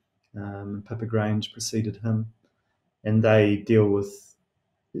 and Pippa Grange preceded him. And they deal with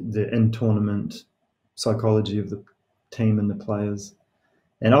the in-tournament psychology of the team and the players.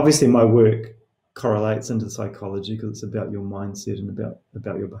 And obviously my work correlates into psychology because it's about your mindset and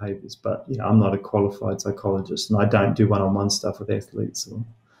about your behaviors. But I'm not a qualified psychologist, and I don't do one-on-one stuff with athletes or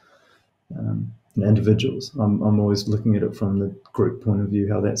individuals. I'm always looking at it from the group point of view,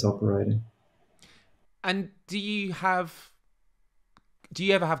 how that's operating. And do you ever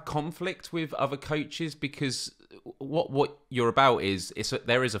have conflict with other coaches? Because what you're about is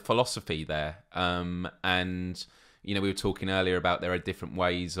there is a philosophy there, and we were talking earlier about there are different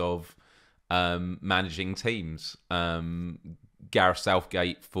ways of managing teams. Gareth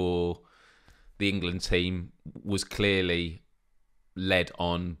Southgate for the England team was clearly led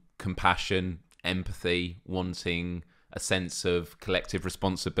on compassion, empathy, wanting a sense of collective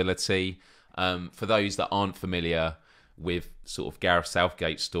responsibility. For those that aren't familiar with sort of Gareth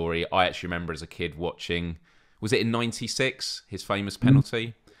Southgate's story, I actually remember as a kid watching, was it in '96, his famous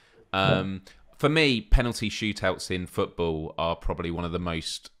penalty? For me, penalty shootouts in football are probably one of the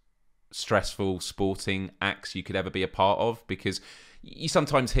most stressful sporting acts you could ever be a part of, because you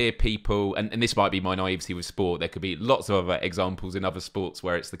sometimes hear people, and this might be my naivety with sport, there could be lots of other examples in other sports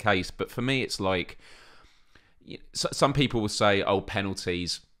where it's the case, but for me it's like, some people will say, oh,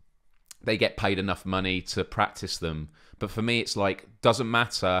 penalties, they get paid enough money to practice them. But for me it's like, doesn't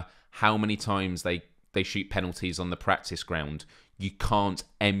matter how many times they shoot penalties on the practice ground, you can't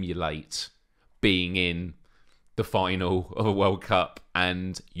emulate being in the final of a World Cup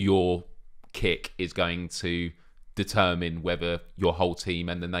and your kick is going to determine whether your whole team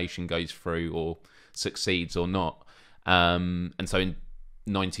and the nation goes through or succeeds or not. And so in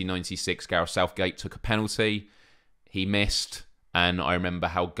 1996, Gareth Southgate took a penalty. He missed, and I remember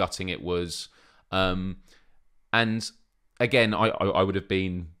how gutting it was. And again, I would have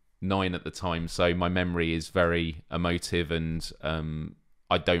been 9 at the time, so my memory is very emotive, and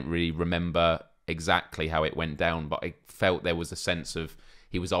I don't really remember exactly how it went down, but I felt there was a sense of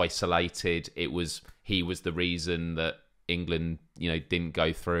he was isolated. He was the reason that England, didn't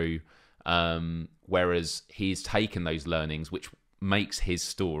go through. Whereas he's taken those learnings, which makes his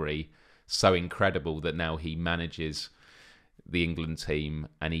story so incredible, that now he manages the England team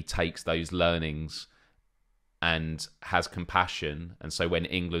and he takes those learnings and has compassion. And so when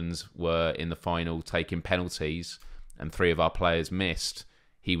England were in the final taking penalties and 3 of our players missed,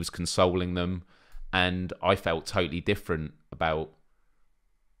 he was consoling them. And I felt totally different about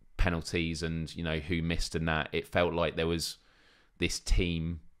penalties and, who missed and that. It felt like there was this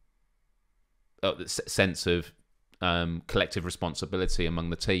team, sense of collective responsibility among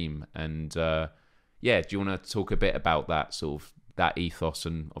the team. And do you want to talk a bit about that sort of that ethos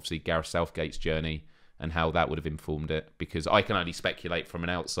and obviously Gareth Southgate's journey and how that would have informed it? Because I can only speculate from an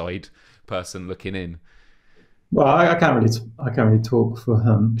outside person looking in. Well, I can't really talk for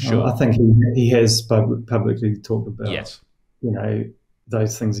him. Sure. I think he has publicly talked about, yes,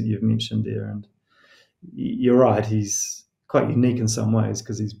 those things that you've mentioned there. And you're right, he's quite unique in some ways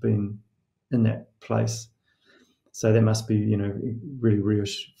because he's been in that place. So that must be, really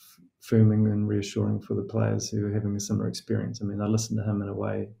affirming and reassuring for the players who are having a similar experience. I mean, I listen to him in a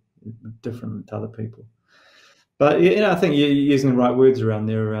way different to other people. But I think you're using the right words around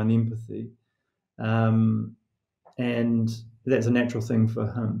there, around empathy, and that's a natural thing for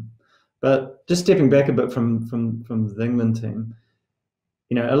him. But just stepping back a bit from the England team,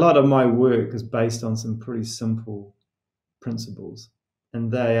 a lot of my work is based on some pretty simple principles,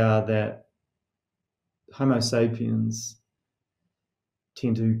 and they are that Homo sapiens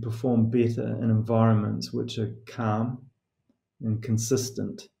tend to perform better in environments which are calm and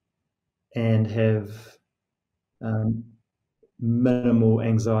consistent and have minimal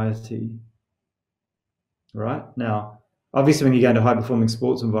anxiety. Right? Now, obviously, when you go into high-performing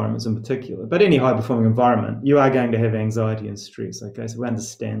sports environments in particular, but any high-performing environment, you are going to have anxiety and stress, okay? So we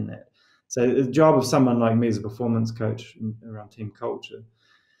understand that. So the job of someone like me as a performance coach around team culture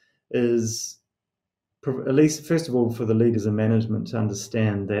is, at least, first of all, for the leaders and management to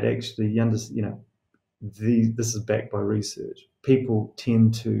understand that actually, this is backed by research. People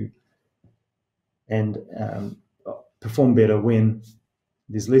tend to perform better when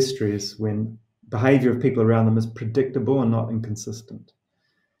there's less stress, when behavior of people around them is predictable and not inconsistent.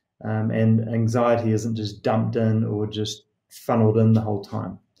 And anxiety isn't just dumped in or just funneled in the whole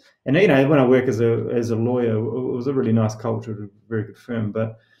time. And, when I work as a lawyer, it was a really nice culture, a very good firm,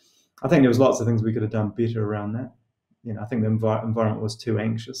 but I think there was lots of things we could have done better around that. I think the environment was too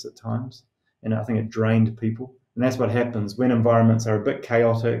anxious at times, and I think it drained people. And that's what happens when environments are a bit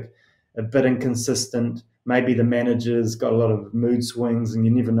chaotic, a bit inconsistent. Maybe the manager's got a lot of mood swings and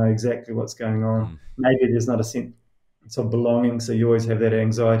you never know exactly what's going on. Maybe there's not a sense of belonging, so you always have that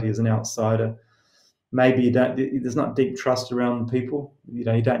anxiety as an outsider. Maybe there's not deep trust around people. You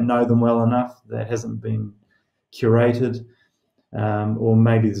don't know them well enough. That hasn't been curated. Or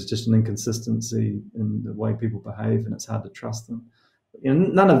maybe there's just an inconsistency in the way people behave and it's hard to trust them.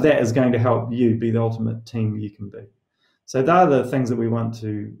 None of that is going to help you be the ultimate team you can be. So they are the things that we want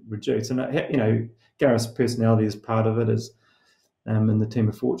to reduce. And, Gareth's personality is part of it, and the team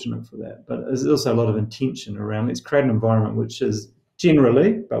are fortunate for that. But there's also a lot of intention around let's create an environment which is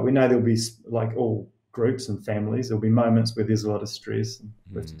generally, but we know there'll be, like all groups and families, there'll be moments where there's a lot of stress and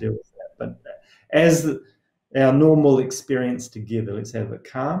we have to deal with that. But as our normal experience together, let's have it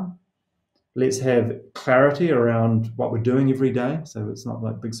calm. Let's have clarity around what we're doing every day, so it's not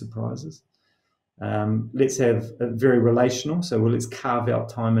like big surprises. Let's have a very relational, so let's carve out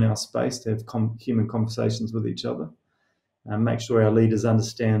time in our space to have human conversations with each other. Make sure our leaders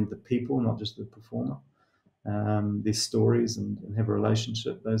understand the people, not just the performer, their stories, and have a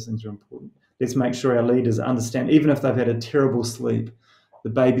relationship. Those things are important. Let's make sure our leaders understand, even if they've had a terrible sleep, the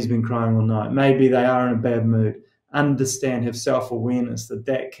baby's been crying all night, maybe they are in a bad mood, understand, have self-awareness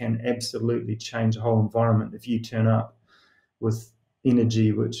that can absolutely change a whole environment if you turn up with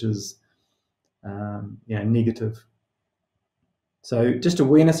energy which is negative. So just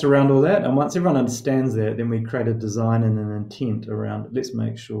awareness around all that, and once everyone understands that, then we create a design and an intent around it. Let's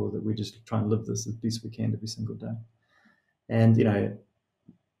make sure that we just try and live this as best we can every single day. And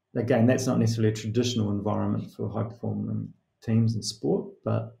again, that's not necessarily a traditional environment for high performing teams in sport,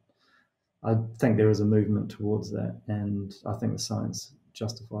 but I think there is a movement towards that, and I think the science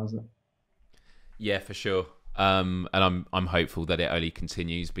justifies it. Yeah, for sure. And I'm hopeful that it only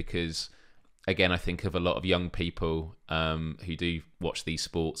continues, because again, I think of a lot of young people who do watch these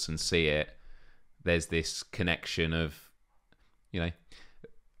sports and see it. There's this connection of,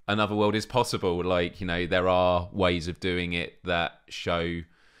 another world is possible. Like, there are ways of doing it that show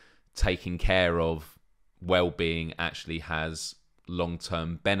taking care of well-being actually has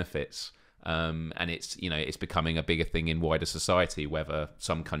long-term benefits. And it's becoming a bigger thing in wider society, whether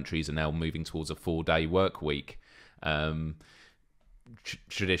some countries are now moving towards a 4-day work week.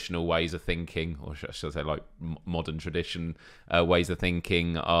 Traditional ways of thinking, or should I say like modern tradition ways of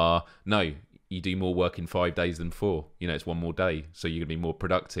thinking are, no, you do more work in 5 days than 4. It's one more day, so you're going to be more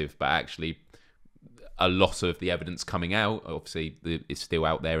productive. But actually, a lot of the evidence coming out, obviously it's still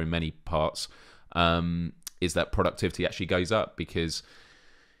out there in many parts, is that productivity actually goes up, because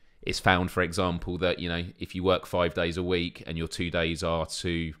it's found, for example, that if you work 5 days a week and your 2 days are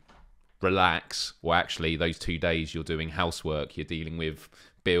to relax, well, actually those 2 days you're doing housework, you're dealing with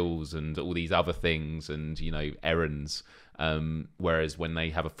bills and all these other things, and errands, whereas when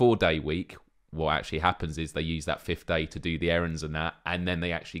they have a 4-day week, what actually happens is they use that 5th day to do the errands and that, and then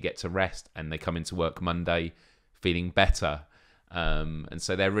they actually get to rest, and they come into work Monday feeling better. And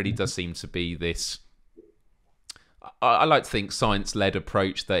so there really does seem to be this, I like to think, science-led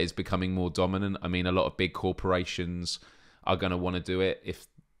approach that is becoming more dominant. I mean, a lot of big corporations are going to want to do it if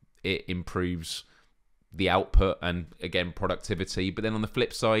it improves the output and, again, productivity. But then on the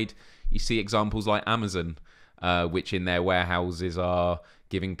flip side, you see examples like Amazon, which in their warehouses are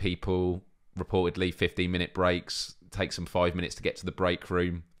giving people reportedly 15-minute breaks, takes them 5 minutes to get to the break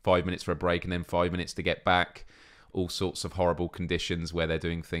room, 5 minutes for a break, and then 5 minutes to get back. All sorts of horrible conditions where they're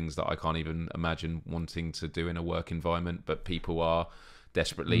doing things that I can't even imagine wanting to do in a work environment, but people are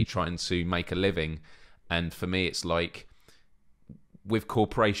desperately trying to make a living. And for me, it's like, with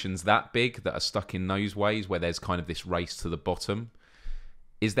corporations that big that are stuck in those ways where there's kind of this race to the bottom,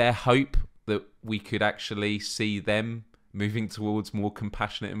 is there hope that we could actually see them moving towards more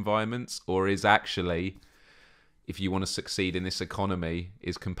compassionate environments? Or is actually, if you want to succeed in this economy,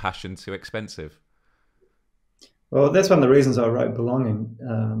 is compassion too expensive? Well, that's one of the reasons I wrote Belonging,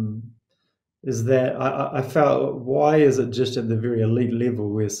 is that I felt, why is it just at the very elite level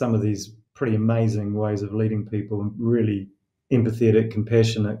where some of these pretty amazing ways of leading people and really empathetic,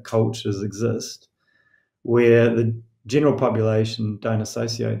 compassionate cultures exist, where the general population don't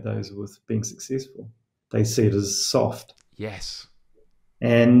associate those with being successful? They see it as soft. Yes.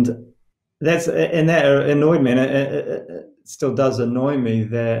 And that annoyed me, and it still does annoy me,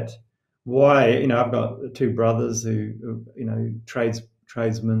 that why, I've got two brothers who,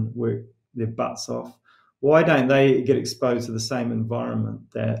 tradesmen, work their butts off. Why don't they get exposed to the same environment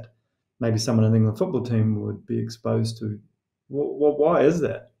that maybe someone in the England football team would be exposed to? Why is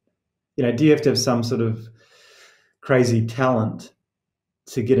that? Do you have to have some sort of crazy talent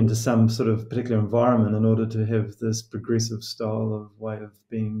to get into some sort of particular environment in order to have this progressive style of way of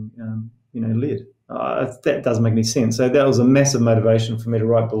being, led? That doesn't make any sense. So that was a massive motivation for me to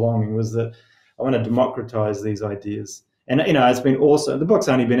write Belonging, was that I want to democratize these ideas. And, it's been awesome. The book's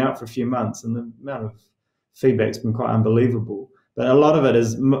only been out for a few months, and the amount of feedback's been quite unbelievable. But a lot of it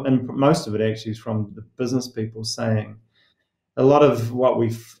is, and most of it actually, is from the business people saying, a lot of what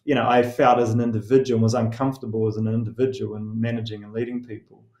I felt as an individual, was uncomfortable as an individual in managing and leading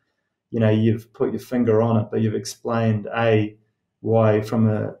people. You've put your finger on it, but you've explained, why from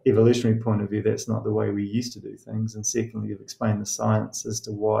an evolutionary point of view, that's not the way we used to do things. And secondly, you've explained the science as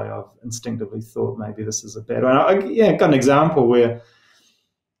to why I've instinctively thought maybe this is a bad one. I got an example where,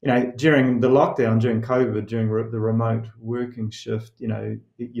 during the lockdown, during COVID, during the remote working shift,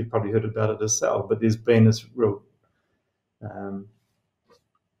 you've probably heard about it yourself, but there's been this real, a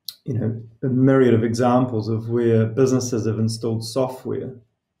myriad of examples of where businesses have installed software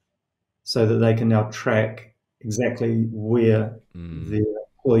so that they can now track exactly where their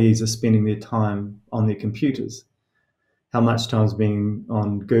employees are spending their time on their computers, how much time's being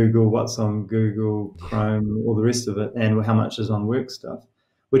on Google, what's on Google, Chrome, all the rest of it, and how much is on work stuff,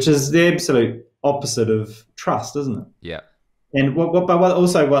 which is the absolute opposite of trust, isn't it? Yeah. And what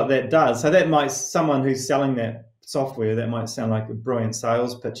that does, so that might, someone who's selling that software, that might sound like a brilliant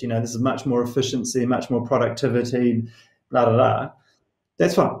sales pitch. This is much more efficiency, much more productivity, blah, blah, blah.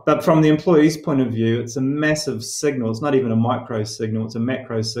 That's fine. But from the employee's point of view, it's a massive signal. It's not even a micro signal. It's a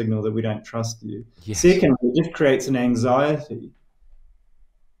macro signal that we don't trust you. Yes. Secondly, it just creates an anxiety,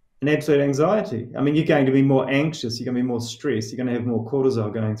 an absolute anxiety. You're going to be more anxious. You're going to be more stressed. You're going to have more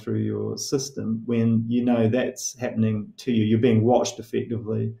cortisol going through your system when that's happening to you. You're being watched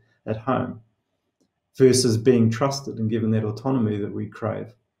effectively at home versus being trusted and given that autonomy that we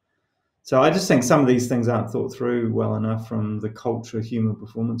crave. So I just think some of these things aren't thought through well enough from the culture, human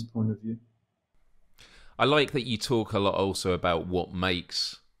performance point of view. I like that you talk a lot also about what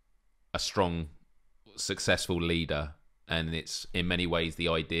makes a strong, successful leader. And it's in many ways the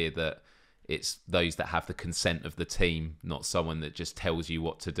idea that it's those that have the consent of the team, not someone that just tells you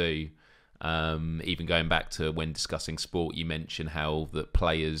what to do. Even going back to when discussing sport, you mentioned how the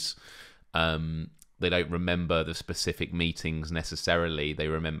players, they don't remember the specific meetings necessarily. They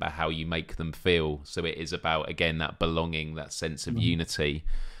remember how you make them feel. So it is about, again, that belonging, that sense of unity.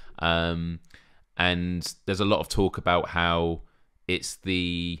 And there's a lot of talk about how it's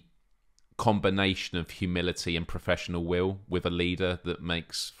the combination of humility and professional will with a leader that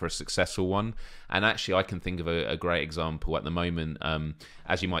makes for a successful one. And actually, I can think of a great example at the moment.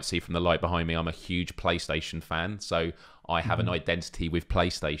 As you might see from the light behind me, I'm a huge PlayStation fan. So I have an identity with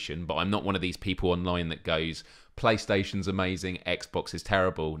PlayStation, but I'm not one of these people online that goes, PlayStation's amazing, Xbox is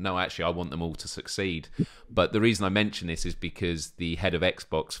terrible. No, actually, I want them all to succeed. But the reason I mention this is because the head of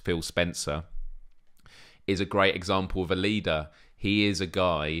Xbox, Phil Spencer, is a great example of a leader. He is a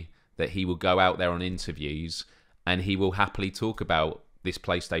guy that he will go out there on interviews and he will happily talk about this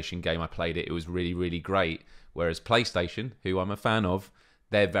PlayStation game. I played it. It was really, really great. Whereas PlayStation, who I'm a fan of,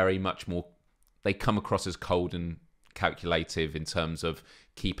 they're very much more, they come across as cold and calculative in terms of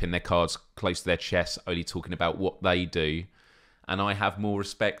keeping their cards close to their chest, only talking about what they do. and I have more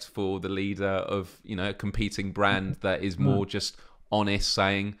respect for the leader of, you know, a competing brand that is more just honest,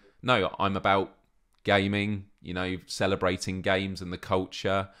 saying, no, I'm about gaming, you know, celebrating games and the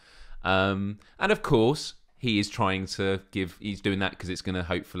culture. And of course, he is trying to he's doing that because it's going to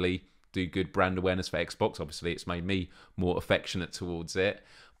hopefully do good brand awareness for Xbox. Obviously, it's made me more affectionate towards it.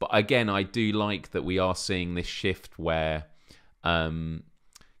 But again, I do like that we are seeing this shift where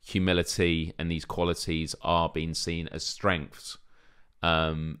humility and these qualities are being seen as strengths.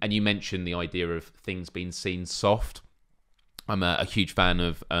 And you mentioned the idea of things being seen soft. I'm a huge fan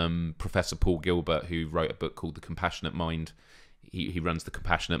of Professor Paul Gilbert, who wrote a book called The Compassionate Mind. He runs the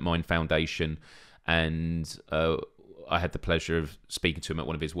Compassionate Mind Foundation, and I had the pleasure of speaking to him at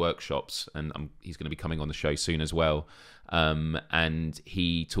one of his workshops, and he's going to be coming on the show soon as well. And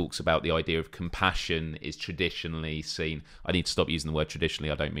he talks about the idea of compassion is traditionally seen. I need to stop using the word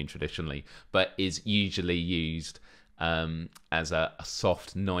traditionally. I don't mean traditionally, but is usually used as a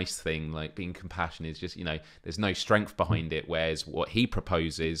soft, nice thing. Like being compassionate is just, you know, there's no strength behind it. Whereas what he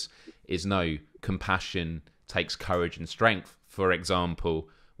proposes is no, compassion takes courage and strength. For example,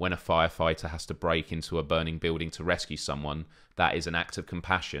 when a firefighter has to break into a burning building to rescue someone, that is an act of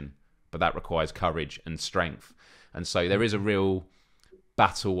compassion, but that requires courage and strength. And so there is a real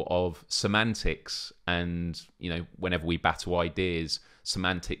battle of semantics, and, you know, whenever we battle ideas,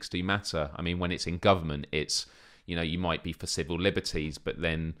 semantics do matter. I mean, when it's in government, it's, you know, you might be for civil liberties, but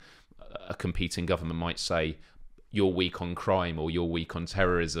then a competing government might say you're weak on crime or you're weak on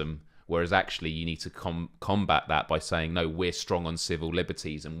terrorism, whereas actually you need to combat that by saying, no, we're strong on civil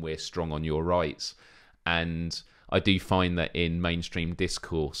liberties and we're strong on your rights. And I do find that in mainstream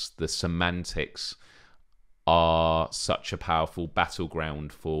discourse, the semantics are such a powerful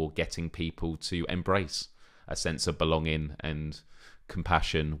battleground for getting people to embrace a sense of belonging and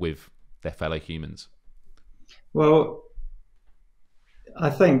compassion with their fellow humans. Well, I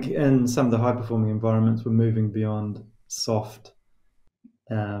think in some of the high-performing environments, we're moving beyond soft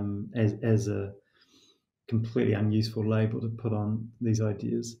as a completely unuseful label to put on these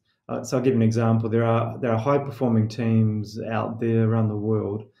ideas. So I'll give you an example. There are high-performing teams out there around the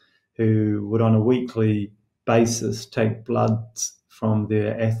world who would, on a weekly basis, take bloods from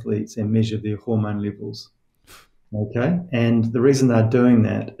their athletes and measure their hormone levels. Okay, and the reason they're doing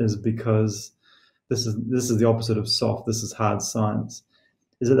that is because this is the opposite of soft. This is hard science.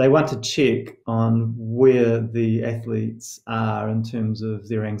 Is that they want to check on where the athletes are in terms of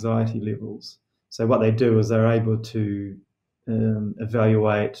their anxiety levels. So what they do is they're able to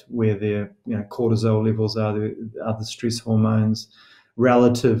evaluate where their, you know, cortisol levels are, the other stress hormones,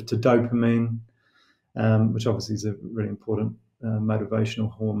 relative to dopamine, which obviously is a really important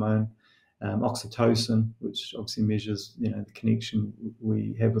motivational hormone. Oxytocin, which obviously measures, you know, the connection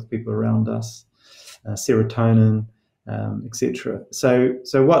we have with people around us. Serotonin, etc. So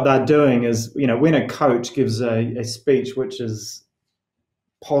what they're doing is, you know, when a coach gives a speech which is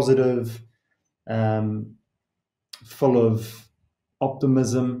positive, full of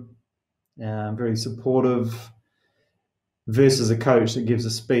optimism, very supportive, versus a coach that gives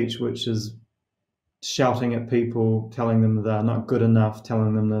a speech which is shouting at people, telling them they're not good enough,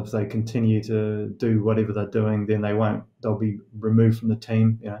 telling them that if they continue to do whatever they're doing, then they'll be removed from the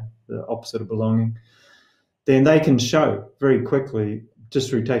team, you know, the opposite of belonging, then they can show very quickly, just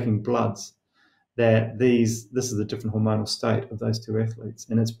through taking bloods, that this is a different hormonal state of those two athletes.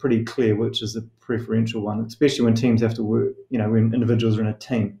 And it's pretty clear which is the preferential one, especially when teams have to work, you know, when individuals are in a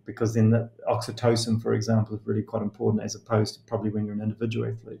team, because then the oxytocin, for example, is really quite important, as opposed to probably when you're an individual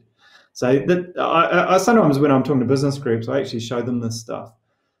athlete. So I sometimes, when I'm talking to business groups, I actually show them this stuff.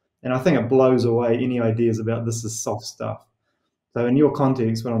 And I think it blows away any ideas about this is soft stuff. So in your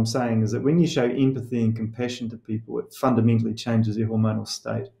context, what I'm saying is that when you show empathy and compassion to people, it fundamentally changes their hormonal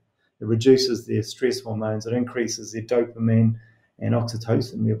state. It reduces their stress hormones. It increases their dopamine and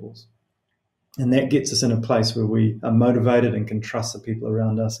oxytocin levels. And that gets us in a place where we are motivated and can trust the people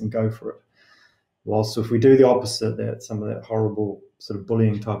around us and go for it. Whilst if we do the opposite, that some of that horrible sort of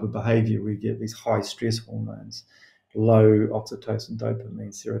bullying type of behavior, we get these high stress hormones, low oxytocin,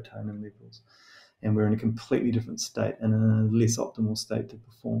 dopamine, serotonin levels. And we're in a completely different state and in a less optimal state to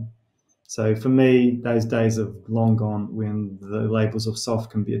perform. So for me, those days have long gone when the labels of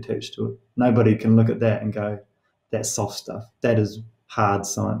soft can be attached to it. Nobody can look at that and go, that's soft stuff. That is hard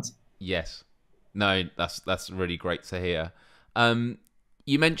science. Yes. No, that's really great to hear.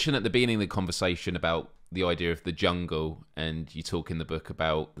 You mentioned at the beginning of the conversation about the idea of the jungle, and you talk in the book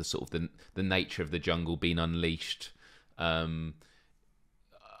about the sort of the nature of the jungle being unleashed.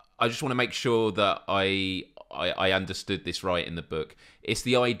 I just want to make sure that I understood this right in the book. It's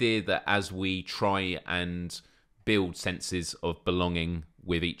the idea that as we try and build senses of belonging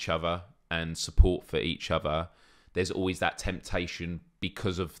with each other and support for each other, there's always that temptation,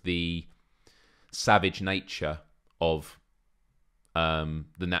 because of the savage nature of the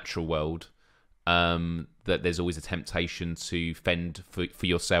natural world, that there's always a temptation to fend for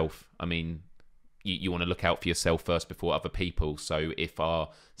yourself. I mean, you want to look out for yourself first before other people. So if our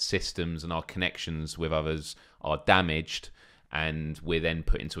systems and our connections with others are damaged, and we're then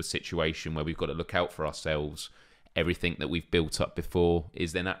put into a situation where we've got to look out for ourselves, everything that we've built up before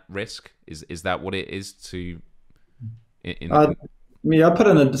is then at risk. Is that what it is to? I put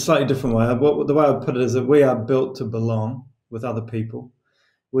it in a slightly different way. The way I put it is that we are built to belong with other people.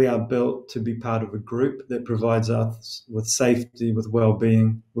 We are built to be part of a group that provides us with safety, with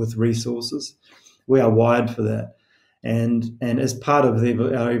well-being, with resources. We are wired for that. And as part of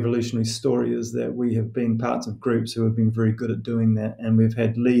our evolutionary story is that we have been parts of groups who have been very good at doing that. And we've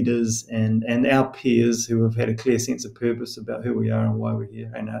had leaders and our peers who have had a clear sense of purpose about who we are and why we're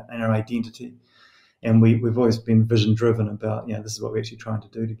here, and our identity. And we've always been vision driven about, this is what we're actually trying to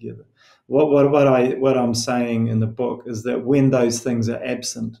do together. What I'm saying in the book is that when those things are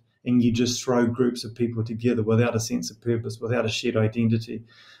absent and you just throw groups of people together without a sense of purpose, without a shared identity,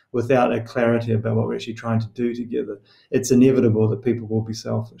 without a clarity about what we're actually trying to do together, it's inevitable that people will be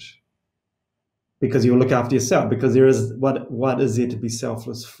selfish, because you'll look after yourself, because there is what is there to be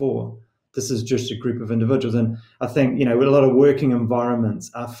selfless for? This is just a group of individuals. And I think, with a lot of working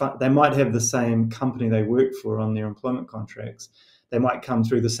environments, they might have the same company they work for on their employment contracts. They might come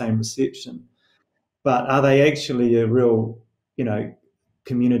through the same reception. But are they actually a real,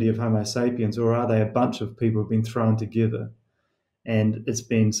 community of Homo sapiens, or are they a bunch of people who've been thrown together and it's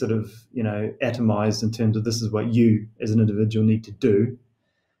been sort of, atomized in terms of this is what you as an individual need to do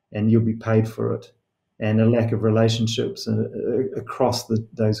and you'll be paid for it? And a lack of relationships across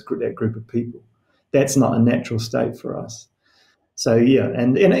that group of people. That's not a natural state for us. So,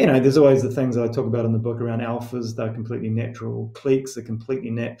 and there's always the things I talk about in the book around alphas. They're completely natural. Cliques are completely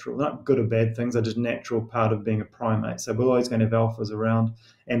natural. They're not good or bad things. They're just natural part of being a primate. So we're always going to have alphas around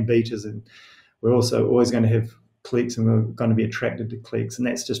and betas, and we're also always going to have cliques, and we're going to be attracted to cliques. And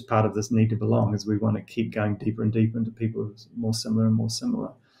that's just part of this need to belong, as we want to keep going deeper and deeper into people who are more similar and more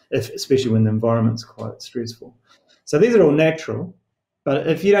similar. Especially when the environment's quite stressful. So these are all natural, but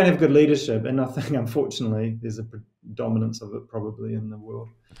if you don't have good leadership, and I think unfortunately there's a predominance of it probably in the world,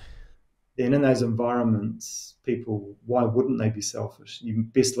 then in those environments, people, why wouldn't they be selfish? You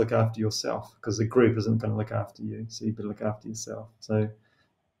best look after yourself, because the group isn't going to look after you, so you better look after yourself. So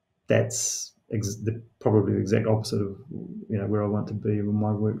that's probably the exact opposite of where I want to be in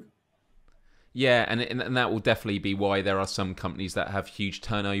my work. Yeah, and that will definitely be why there are some companies that have huge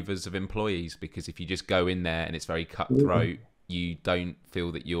turnovers of employees, because if you just go in there and it's very cutthroat, you don't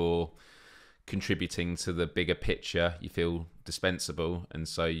feel that you're contributing to the bigger picture. You feel dispensable, and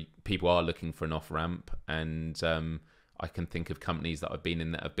so people are looking for an off-ramp. And I can think of companies that I've been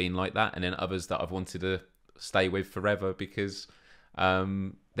in that have been like that, and then others that I've wanted to stay with forever, because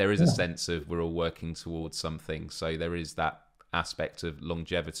there is a sense of we're all working towards something. So there is that aspect of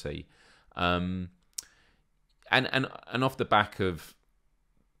longevity. And off the back of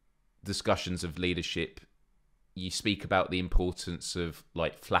discussions of leadership, you speak about the importance of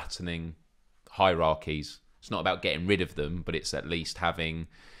like flattening hierarchies. It's not about getting rid of them, but it's at least having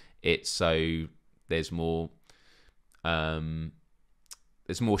it so there's more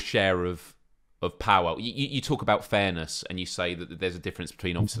share of power. You talk about fairness, and you say that there's a difference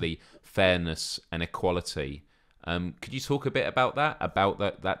between obviously fairness and equality. Could you talk a bit about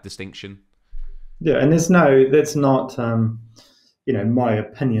that distinction? Yeah, and that's not my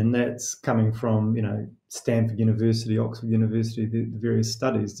opinion. That's coming from Stanford University, Oxford University, the various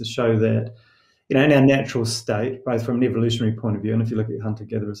studies to show that in our natural state, both from an evolutionary point of view, and if you look at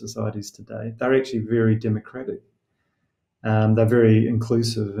hunter-gatherer societies today, they're actually very democratic. They're very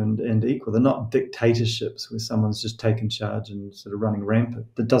inclusive and equal. They're not dictatorships where someone's just taking charge and sort of running rampant.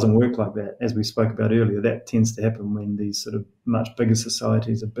 It doesn't work like that. As we spoke about earlier, that tends to happen when these sort of much bigger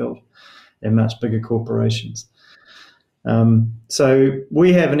societies are built and much bigger corporations. So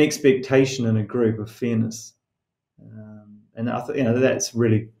we have an expectation in a group of fairness. And I think, that's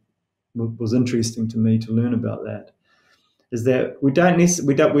really was interesting to me to learn about that. Is that we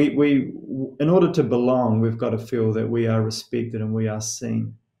in order to belong, we've got to feel that we are respected and we are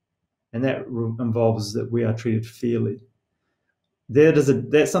seen, and that involves that we are treated fairly.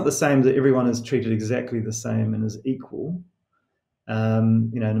 That's not the same that everyone is treated exactly the same and is equal.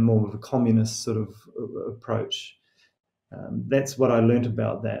 In more of a communist sort of approach. That's what I learned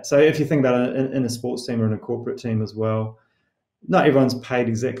about that. So if you think about it in a sports team or in a corporate team as well, not everyone's paid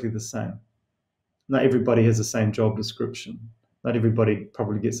exactly the same. not everybody has the same job description. Not everybody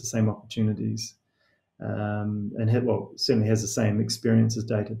probably gets the same opportunities, and certainly has the same experiences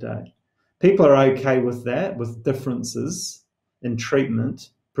day to day. People are okay with that, with differences in treatment,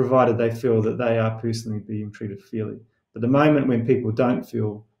 provided they feel that they are personally being treated fairly. But the moment when people don't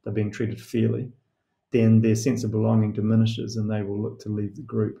feel they're being treated fairly, then their sense of belonging diminishes and they will look to leave the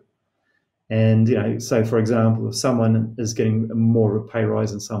group. And, so for example, if someone is getting more of a pay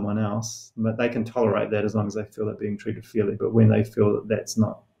rise than someone else, but they can tolerate that as long as they feel they're being treated fairly. But when they feel that that's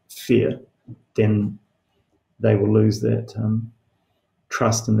not fair, then they will lose that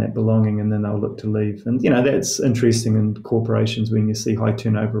trust and that belonging, and then they'll look to leave. And, that's interesting in corporations when you see high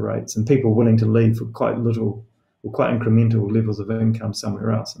turnover rates and people willing to leave for quite little or quite incremental levels of income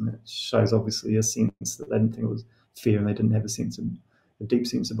somewhere else. And that shows obviously a sense that they didn't think it was fair and they didn't have a deep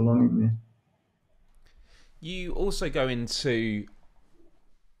sense of belonging there. You also go into,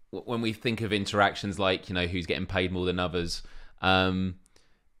 when we think of interactions like, who's getting paid more than others,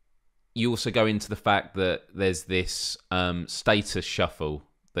 you also go into the fact that there's this status shuffle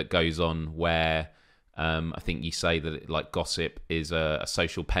that goes on where I think you say that like gossip is a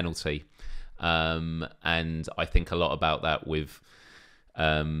social penalty. And I think a lot about that with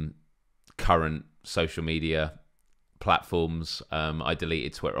current social media platforms. I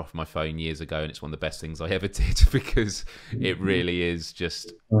deleted Twitter off my phone years ago, and it's one of the best things I ever did because it really is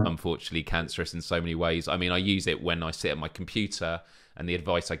just unfortunately cancerous in so many ways. I mean, I use it when I sit at my computer, and the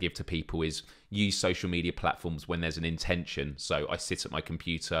advice I give to people is use social media platforms when there's an intention. So I sit at my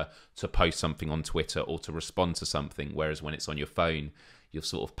computer to post something on Twitter or to respond to something, whereas when it's on your phone, you're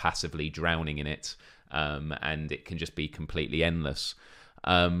sort of passively drowning in it, and it can just be completely endless.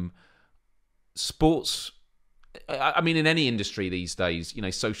 Sports, I mean, in any industry these days,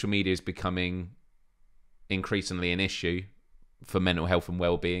 social media is becoming increasingly an issue for mental health and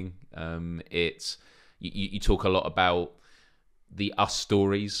well-being. You talk a lot about the us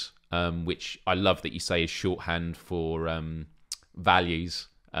stories, which I love that you say is shorthand for values.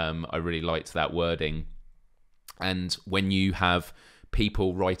 I really liked that wording. And when you have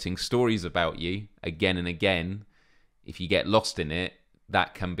people writing stories about you again and again, if you get lost in it,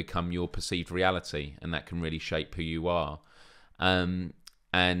 that can become your perceived reality, and that can really shape who you are. And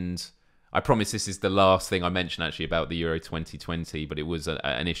I promise this is the last thing I mention actually about the Euro 2020, but it was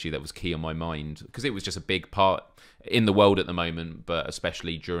an issue that was key on my mind because it was just a big part in the world at the moment, but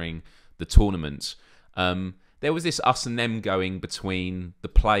especially during the tournament. There was this us and them going between the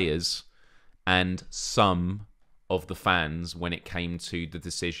players and some of the fans when it came to the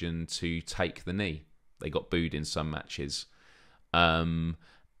decision to take the knee. They got booed in some matches. And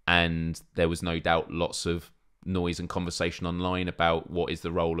there was no doubt lots of noise and conversation online about what is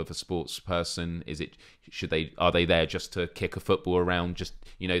the role of a sports person. Are they there just to kick a football around? Just,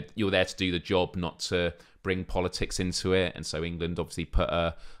 you're there to do the job, not to bring politics into it. And so England obviously put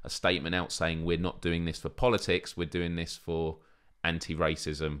a statement out saying, we're not doing this for politics, we're doing this for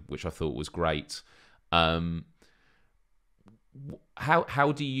anti-racism, which I thought was great. How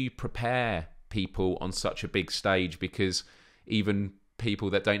do you prepare people on such a big stage? Because even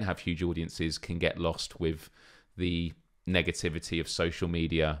people that don't have huge audiences can get lost with the negativity of social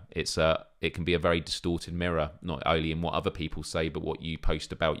media. It can be a very distorted mirror, not only in what other people say, but what you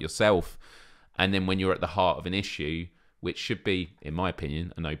post about yourself. And then when you're at the heart of an issue, which should be, in my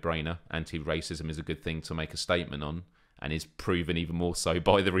opinion, a no-brainer, anti-racism is a good thing to make a statement on, and is proven even more so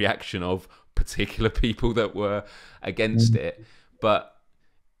by the reaction of particular people that were against it. But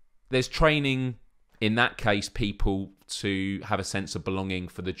there's training, in that case, people to have a sense of belonging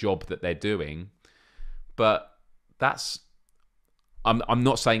for the job that they're doing. But I'm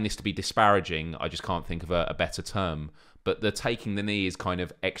not saying this to be disparaging, I just can't think of a better term, but the taking the knee is kind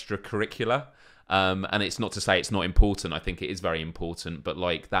of extracurricular. And it's not to say it's not important, I think it is very important, but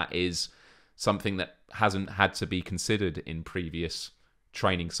like that is something that hasn't had to be considered in previous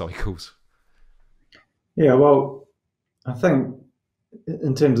training cycles. Yeah, well, I think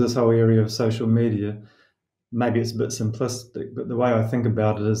in terms of this whole area of social media, maybe it's a bit simplistic, but the way I think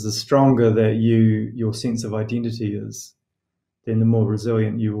about it is the stronger that your sense of identity is, then the more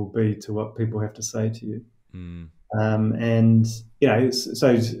resilient you will be to what people have to say to you.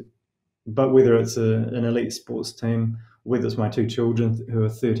 But whether it's an elite sports team, whether it's my two children who are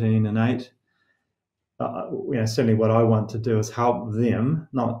 13 and 8, certainly what I want to do is help them,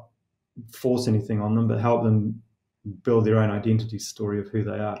 not force anything on them, but help them build their own identity story of who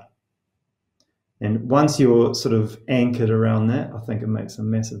they are. And once you're sort of anchored around that, I think it makes a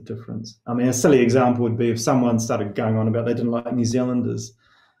massive difference. I mean, a silly example would be if someone started going on about they didn't like New Zealanders.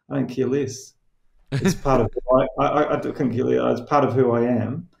 I don't care less. It's part of I couldn't care less. It's part of who I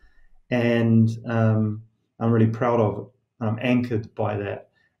am. and I'm really proud of it. I'm anchored by that.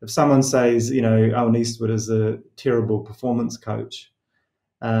 If someone says, you know, Owen Eastwood is a terrible performance coach,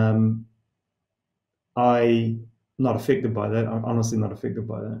 I'm not affected by that. I'm honestly not affected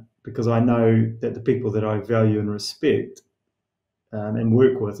by that, because I know that the people that I value and respect and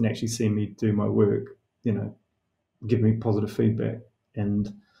work with and actually see me do my work, you know, give me positive feedback.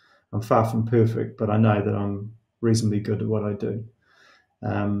 And I'm far from perfect, but I know that I'm reasonably good at what I do.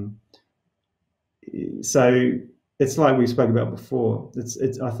 So it's like we spoke about before.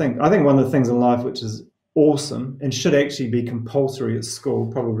 I think one of the things in life which is awesome and should actually be compulsory at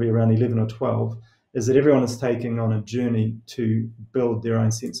school, probably around 11 or 12, is that everyone is taking on a journey to build their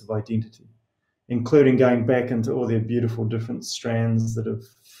own sense of identity, including going back into all their beautiful different strands that have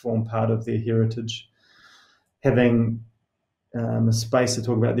formed part of their heritage, having a space to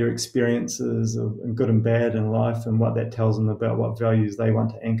talk about their experiences of good and bad in life and what that tells them about what values they want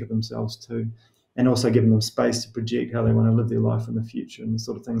to anchor themselves to, and also giving them space to project how they want to live their life in the future and the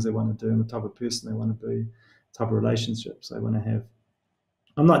sort of things they want to do and the type of person they want to be, the type of relationships they want to have.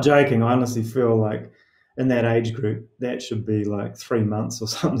 I'm not joking. I honestly feel like in that age group, that should be like 3 months or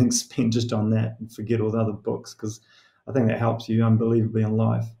something spent just on that and forget all the other books, because I think that helps you unbelievably in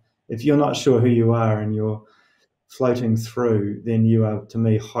life. If you're not sure who you are and you're floating through, then you are, to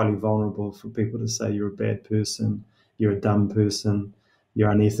me, highly vulnerable for people to say you're a bad person, you're a dumb person,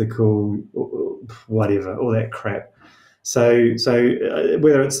 you're unethical, whatever, all that crap. So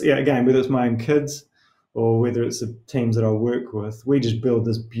whether it's whether it's my own kids or whether it's the teams that I work with, we just build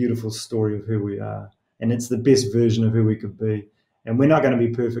this beautiful story of who we are, and it's the best version of who we could be. And we're not going to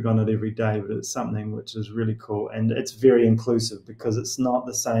be perfect on it every day, but it's something which is really cool, and it's very inclusive because it's not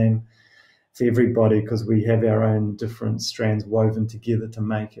the same for everybody, because we have our own different strands woven together to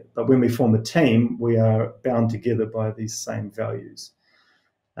make it. But when we form a team, we are bound together by these same values.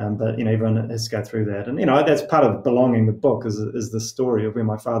 But everyone has to go through that, and that's part of belonging. The book is the story of when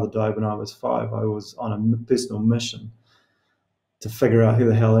my father died when I was 5. I was on a personal mission to figure out who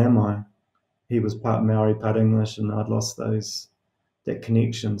the hell am I. He was part Maori, part English, and I'd lost that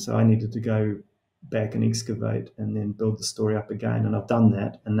connection. So I needed to go back and excavate and then build the story up again. And I've done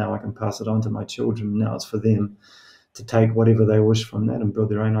that, and now I can pass it on to my children. Now it's for them to take whatever they wish from that and build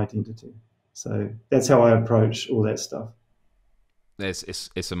their own identity. So that's how I approach all that stuff.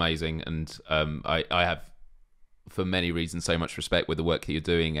 It's amazing, and I have, for many reasons, so much respect with the work that you're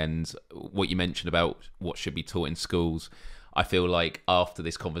doing and what you mentioned about what should be taught in schools. I feel like after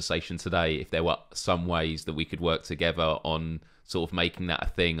this conversation today, if there were some ways that we could work together on sort of making that a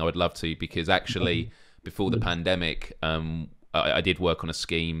thing, I would love to, because actually before the pandemic, I did work on a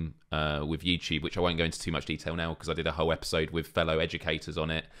scheme with YouTube, which I won't go into too much detail now because I did a whole episode with fellow educators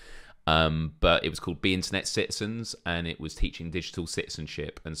on it. But it was called Be Internet Citizens, and it was teaching digital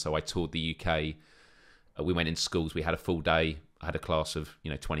citizenship. And so I toured the UK. We went into schools. We had a full day. I had a class of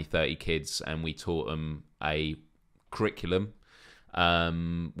 20, 30 kids, and we taught them a curriculum,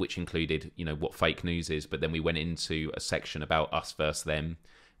 which included what fake news is. But then we went into a section about us versus them.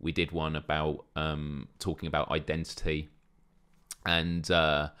 We did one about talking about identity and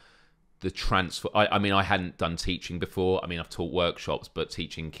the transfer. I mean, I hadn't done teaching before. I mean, I've taught workshops, but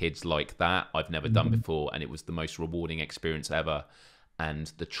teaching kids like that, I've never done before. And it was the most rewarding experience ever.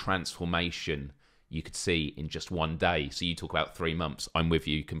 And the transformation you could see in just one day. So you talk about 3 months. I'm with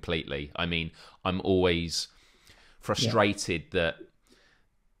you completely. I mean, I'm always frustrated that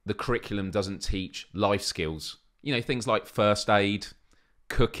the curriculum doesn't teach life skills. Things like first aid,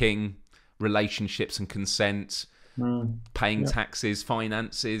 cooking, relationships and consent, paying taxes,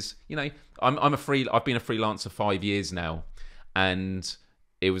 finances. I've been a freelancer 5 years now, and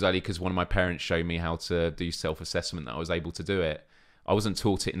it was only because one of my parents showed me how to do self-assessment that I was able to do it. I wasn't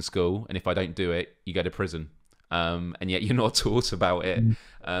taught it in school, and if I don't do it, you go to prison. And yet you're not taught about it.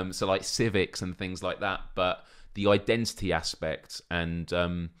 So like civics and things like that, but the identity aspect. And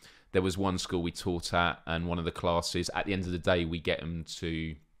there was one school we taught at, and one of the classes, at the end of the day, we get them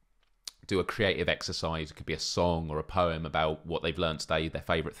to do a creative exercise. It could be a song or a poem about what they've learned today, their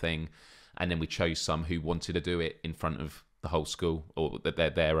favourite thing. And then we chose some who wanted to do it in front of the whole school, or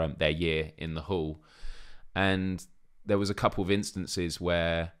their year in the hall. And there was a couple of instances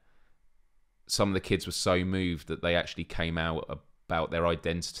where some of the kids were so moved that they actually came out about their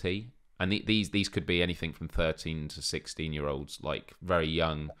identity. And these could be anything from 13 to 16-year-olds, like very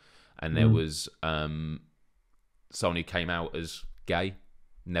young. And there was someone who came out as gay,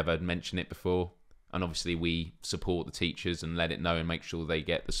 never mentioned it before. And obviously we support the teachers and let it know and make sure they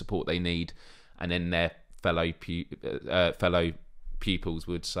get the support they need. And then their fellow pupils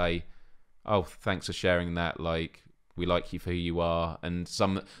would say, "Oh, thanks for sharing that. Like, We like you for who you are. And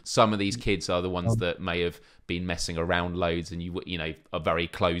some of these kids are the ones that may have been messing around loads, and you know are very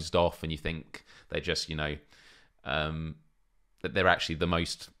closed off, and you think they're just, you know, that they're actually the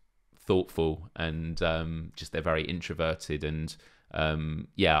most thoughtful, and just they're very introverted. And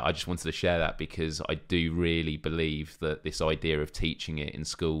yeah, I just wanted to share that because I do really believe that this idea of teaching it in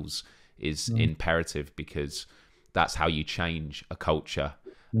schools is imperative, because that's how you change a culture.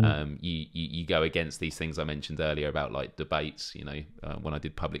 You go against these things I mentioned earlier about like debates. You know, when I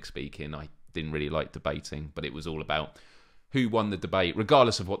did public speaking, I didn't really like debating, but it was all about who won the debate,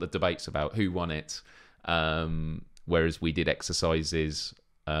 regardless of what the debate's about, who won it. Whereas we did exercises.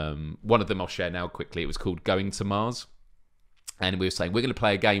 One of them I'll share now quickly. It was called Going to Mars. And we were saying, we're going to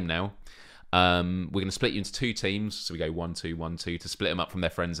play a game now. We're going to split you into 2 teams. So we go 1, 2, 1, 2 to split them up from their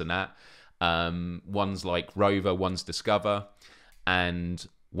friends and that. One's like Rover, one's Discover. And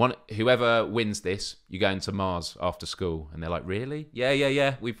whoever wins this, you go into Mars after school. And they're like, really?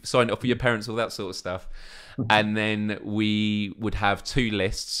 Yeah. We've signed it off for your parents, all that sort of stuff. And then we would have 2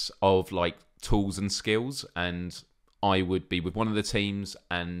 lists of like tools and skills. And I would be with one of the teams,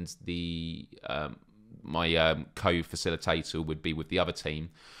 and the my co-facilitator would be with the other team.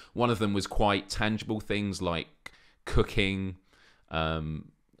 One of them was quite tangible things like cooking,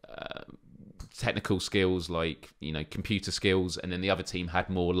 technical skills like, you know, computer skills, and then the other team had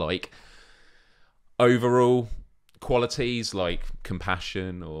more like overall qualities like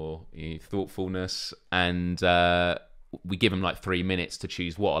compassion or, you know, thoughtfulness. And we give them like 3 minutes to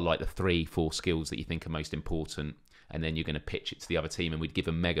choose what are like the 3-4 skills that you think are most important. And then you're going to pitch it to the other team, and we'd give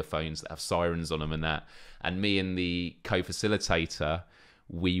them megaphones that have sirens on them and that. And me and the co-facilitator,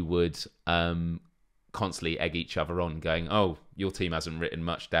 we would constantly egg each other on, going, oh, your team hasn't written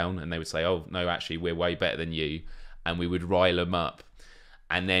much down. And they would say, oh, no, actually, we're way better than you. And we would rile them up.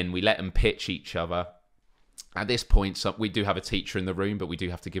 And then we let them pitch each other. At this point, we do have a teacher in the room, but we do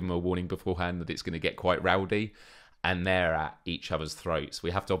have to give them a warning beforehand that it's going to get quite rowdy. And they're at each other's throats.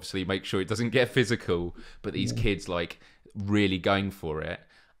 We have to obviously make sure it doesn't get physical, but these kids like really going for it.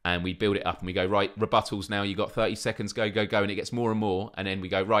 And we build it up and we go, right, rebuttals now. You got 30 seconds, go. And it gets more and more. And then we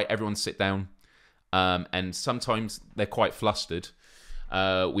go, right, everyone sit down. And sometimes they're quite flustered.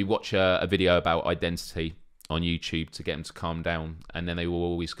 We watch a video about identity on YouTube to get them to calm down. And then they will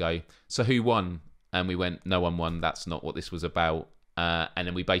always go, so who won? And we went, no one won. That's not what this was about. And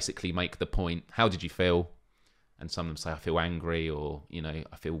then we basically make the point, how did you feel? And some of them say, I feel angry, or, you know,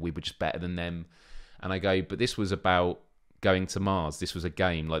 I feel we were just better than them. And I go, but this was about going to Mars. This was a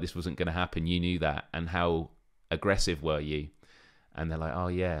game. Like, this wasn't going to happen. You knew that. And how aggressive were you? And they're like, oh,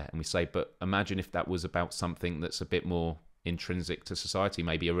 yeah. And we say, but imagine if that was about something that's a bit more intrinsic to society,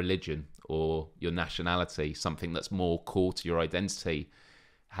 maybe a religion or your nationality, something that's more core to your identity.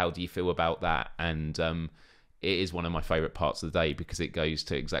 How do you feel about that? And it is one of my favourite parts of the day, because it goes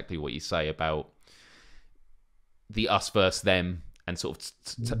to exactly what you say about the us versus them, and sort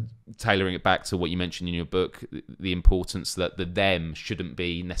of tailoring it back to what you mentioned in your book, the importance that the them shouldn't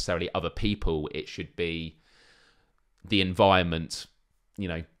be necessarily other people. It should be the environment, you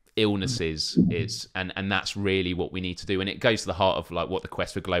know, illnesses. And that's really what we need to do. And it goes to the heart of like what the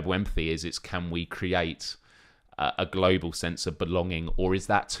quest for global empathy is. It's, can we create a global sense of belonging, or is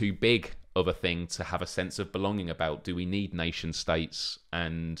that too big of a thing to have a sense of belonging about? Do we need nation states?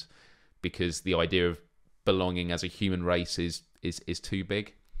 And because the idea of belonging as a human race is too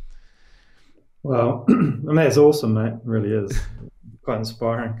big. Well, I mean, it's awesome, mate. It really is. Quite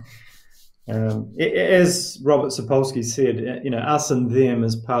inspiring. As Robert Sapolsky said, you know, us and them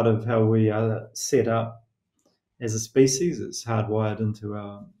is part of how we are set up as a species. It's hardwired into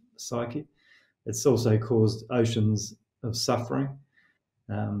our psyche. It's also caused oceans of suffering,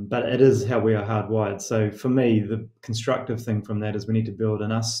 but it is how we are hardwired. So for me, the constructive thing from that is we need to build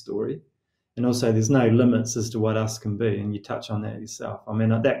an us story. And also, there's no limits as to what us can be, and you touch on that yourself. I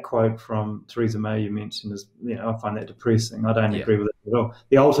mean, that quote from Theresa May you mentioned is, you know, I find that depressing. I don't agree with it at all.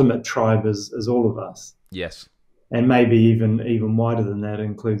 The ultimate tribe is all of us. Yes. And maybe even wider than that,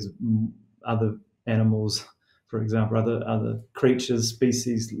 includes other animals, for example, other creatures,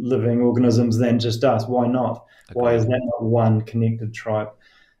 species, living organisms than just us. Why not? Okay. Why is that not one connected tribe?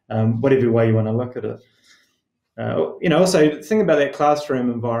 Whatever way you want to look at it. You know, also think about that classroom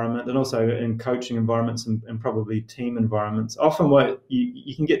environment, and also in coaching environments and probably team environments. Often what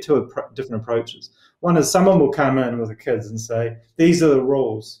you can get two different approaches. One is someone will come in with the kids and say, these are the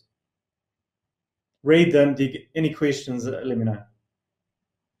rules. Read them. Do you get any questions? Let me know.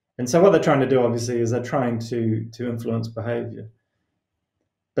 And so what they're trying to do, obviously, is they're trying to influence behavior.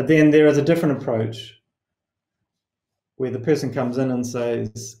 But then there is a different approach where the person comes in and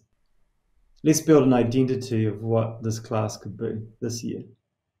says, let's build an identity of what this class could be this year.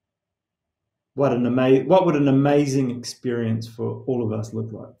 What would an amazing experience for all of us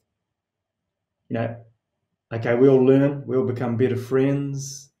look like? You know, okay, we all learn, we all become better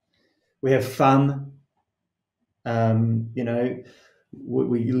friends, we have fun. You know,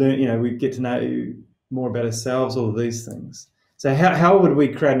 we learn, you know, we get to know more about ourselves, all of these things. So how would we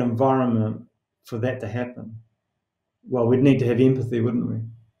create an environment for that to happen? Well, we'd need to have empathy, wouldn't we?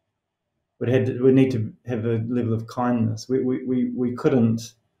 We'd need to have a level of kindness. We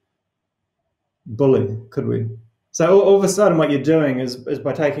couldn't bully, could we? So all of a sudden what you're doing is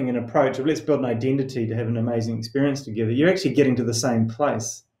by taking an approach of let's build an identity to have an amazing experience together, you're actually getting to the same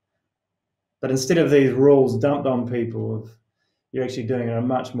place. But instead of these rules dumped on people, you're actually doing it in a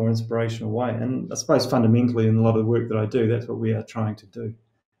much more inspirational way. And I suppose fundamentally in a lot of the work that I do, that's what we are trying to do.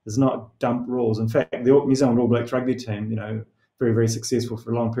 Is not dump rules. In fact, the New Zealand All Blacks rugby team, you know, very, very successful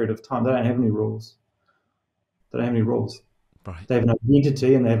for a long period of time. They don't have any rules. They don't have any rules. Right. They have an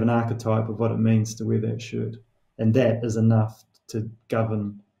identity and they have an archetype of what it means to wear that shirt. And that is enough to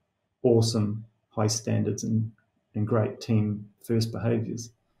govern awesome, high standards and great team first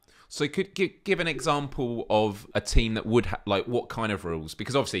behaviours. So could give an example of a team that would like what kind of rules?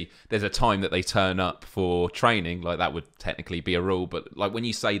 Because obviously there's a time that they turn up for training, like that would technically be a rule. But like when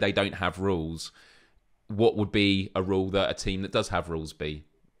you say they don't have rules, what would be a rule that a team that does have rules be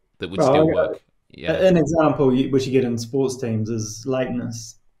that would still work? Yeah. An example which you get in sports teams is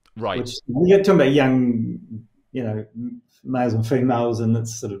lateness. Right. Which you're talking about young, you know, males and females, and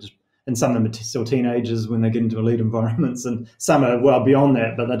it's sort of just, and some of them are still teenagers when they get into elite environments, and some are well beyond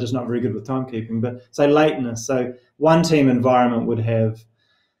that, but they're just not very good with timekeeping. But so lateness. So one team environment would have,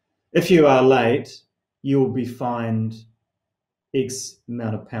 if you are late, you will be fined X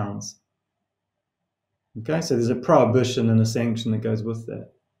amount of pounds. Okay, so there's a prohibition and a sanction that goes with that.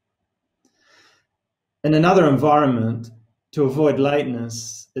 In another environment, to avoid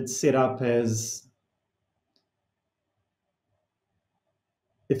lateness, it's set up as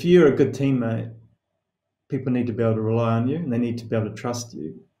if you're a good teammate, people need to be able to rely on you and they need to be able to trust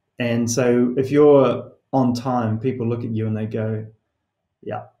you. And so if you're on time, people look at you and they go,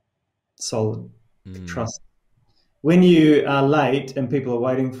 yeah, solid, trust. When you are late and people are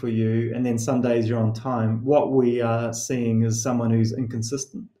waiting for you and then some days you're on time, what we are seeing is someone who's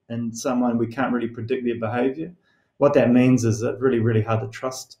inconsistent and someone we can't really predict their behavior. What that means is that really, really hard to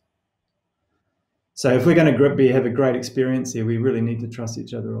trust. So if we're going to have a great experience here, we really need to trust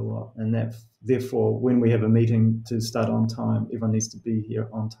each other a lot. And that, therefore, when we have a meeting to start on time, everyone needs to be here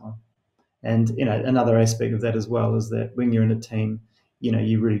on time. And, you know, another aspect of that as well is that when you're in a team, you know,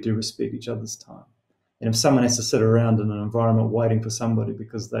 you really do respect each other's time. And if someone has to sit around in an environment waiting for somebody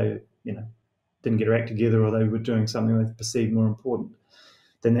because they, you know, didn't get their act together or they were doing something they perceived more important,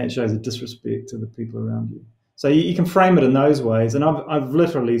 then that shows a disrespect to the people around you. So you can frame it in those ways. And I've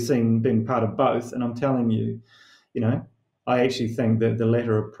literally been part of both. And I'm telling you, you know, I actually think that the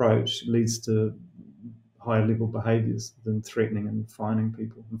latter approach leads to higher level behaviours than threatening and fining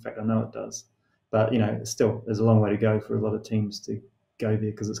people. In fact, I know it does. But, you know, still, there's a long way to go for a lot of teams to go there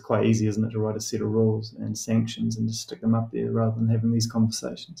because it's quite easy, isn't it, to write a set of rules and sanctions and just stick them up there rather than having these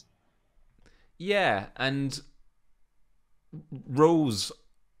conversations. Yeah, and rules,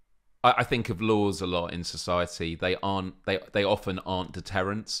 I think of laws a lot in society. They often aren't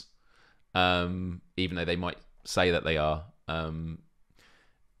deterrents, even though they might say that they are. And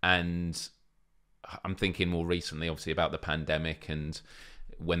I'm thinking more recently, obviously, about the pandemic and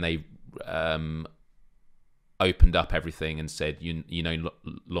when they opened up everything and said you no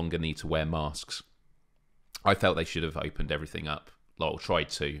longer need to wear masks. I felt they should have opened everything up, or tried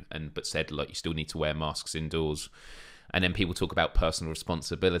to, but said, look, you still need to wear masks indoors. And then people talk about personal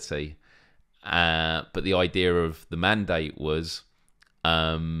responsibility. But the idea of the mandate was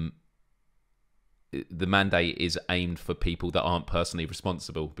the mandate is aimed for people that aren't personally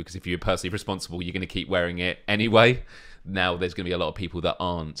responsible, because if you're personally responsible, you're going to keep wearing it anyway. Now there's going to be a lot of people that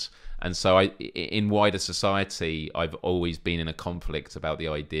aren't. And so in wider society, I've always been in a conflict about the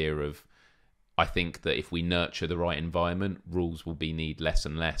idea of, I think that if we nurture the right environment, rules will need less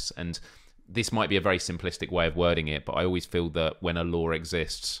and less. And this might be a very simplistic way of wording it, but I always feel that when a law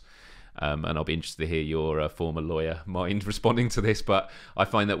exists, and I'll be interested to hear your former lawyer mind responding to this, but I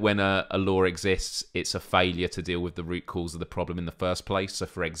find that when a law exists, it's a failure to deal with the root cause of the problem in the first place. So,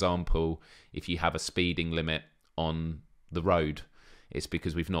 for example, if you have a speeding limit on the road, it's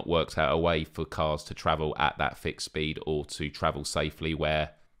because we've not worked out a way for cars to travel at that fixed speed or to travel safely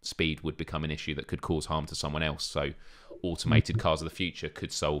where speed would become an issue that could cause harm to someone else. So automated cars of the future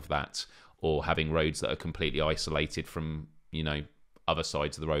could solve that, or having roads that are completely isolated from, you know, other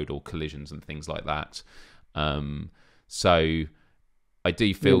sides of the road or collisions and things like that. So I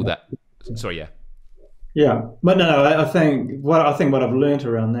do feel that. Sorry, yeah. Yeah, but no, I think what I've learnt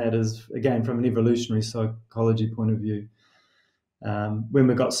around that is, again, from an evolutionary psychology point of view, when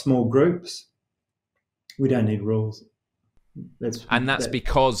we've got small groups, we don't need rules. That's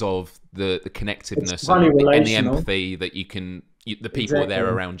because of the connectiveness and the empathy that the people exactly. are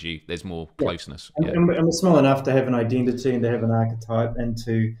there around you. There's more closeness. Yeah. And we're small enough to have an identity and to have an archetype and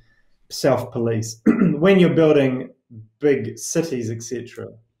to self-police. When you're building big cities, etc.,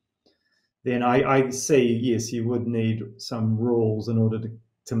 then I see, yes, you would need some rules in order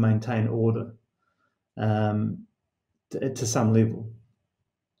to maintain order to some level.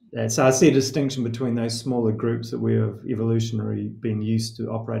 So I see a distinction between those smaller groups that we have evolutionary been used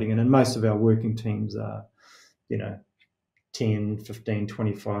to operating in, and most of our working teams are, 10, 15,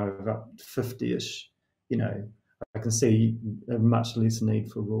 25, up to 50-ish. I can see a much less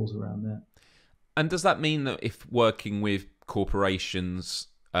need for rules around that. And does that mean that if working with corporations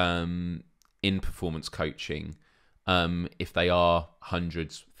in performance coaching, if they are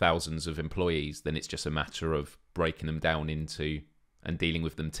hundreds, thousands of employees, then it's just a matter of breaking them down into and dealing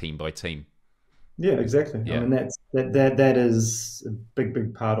with them team by team? Yeah, exactly. Yeah. I mean, that is a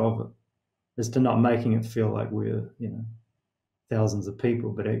big part of it, is to not making it feel like we're thousands of people,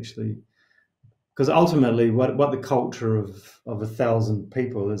 but actually, because ultimately what the culture of 1,000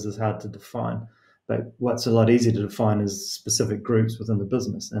 people is hard to define. But what's a lot easier to define is specific groups within the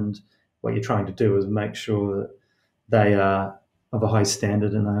business, and what you're trying to do is make sure that they are of a high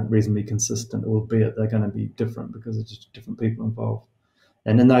standard and are reasonably consistent, albeit they're going to be different because there's just different people involved.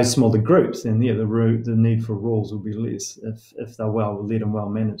 And in those smaller groups, then the need for rules will be less if they're well led and well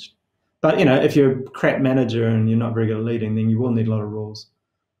managed. But if you're a crap manager and you're not very good at leading, then you will need a lot of rules,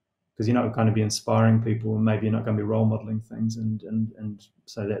 because you're not going to be inspiring people, and maybe you're not going to be role modeling things, and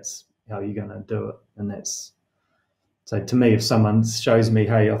so that's how you're going to do it. And so to me, if someone shows me,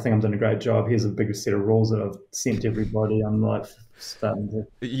 hey, I think I'm doing a great job, here's a bigger set of rules that I've sent to everybody, I'm like starting to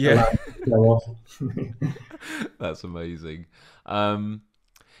go off. That's amazing. I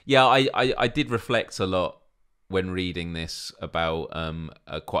did reflect a lot when reading this about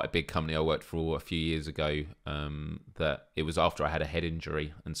quite a big company I worked for a few years ago. That it was after I had a head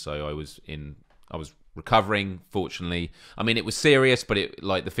injury, and so I was recovering. Fortunately, I mean, it was serious, but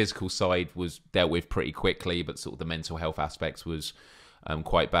the physical side was dealt with pretty quickly, but sort of the mental health aspects was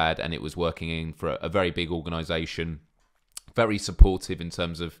quite bad. And it was working for a very big organisation, very supportive in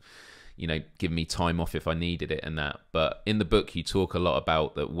terms of giving me time off if I needed it and that. But in the book, you talk a lot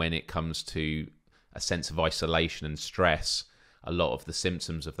about that when it comes to a sense of isolation and stress, a lot of the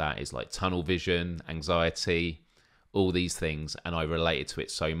symptoms of that is like tunnel vision, anxiety, all these things. And I related to it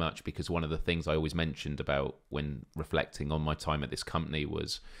so much, because one of the things I always mentioned about when reflecting on my time at this company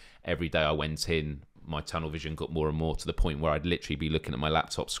was every day I went in, my tunnel vision got more and more, to the point where I'd literally be looking at my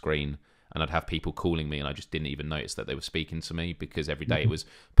laptop screen and I'd have people calling me and I just didn't even notice that they were speaking to me, because every day it was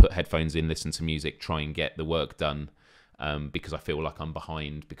put headphones in, listen to music, try and get the work done, because I feel like I'm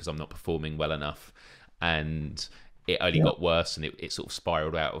behind, because I'm not performing well enough. And it only got worse, and it sort of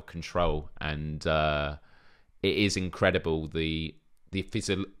spiraled out of control. And it is incredible the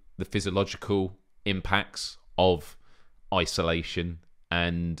physiological impacts of isolation.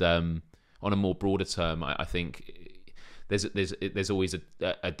 And on a more broader term, I think there's always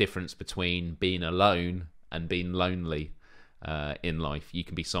a difference between being alone and being lonely in life. You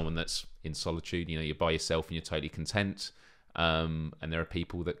can be someone that's in solitude, you're by yourself and you're totally content. And there are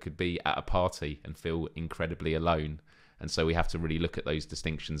people that could be at a party and feel incredibly alone. And so we have to really look at those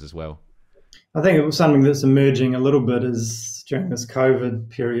distinctions as well. I think it was something that's emerging a little bit is during this COVID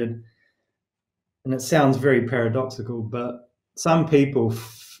period, and it sounds very paradoxical, but some people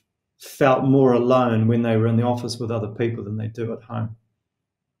felt more alone when they were in the office with other people than they do at home.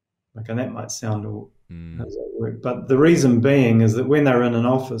 And that might sound, how does that work? But the reason being is that when they were in an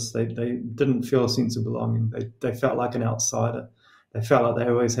office, they didn't feel a sense of belonging. They felt like an outsider. They felt like they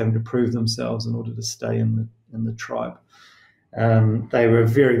were always having to prove themselves in order to stay in the tribe. They were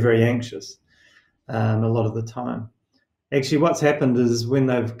very, very anxious a lot of the time. Actually, what's happened is when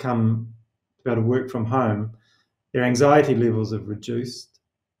they've come to be able to work from home, their anxiety levels have reduced.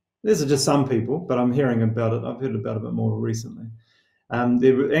 These are just some people, but I'm hearing about it. I've heard about it a bit more recently.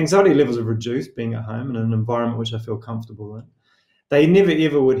 Their anxiety levels have reduced being at home in an environment which I feel comfortable in. They never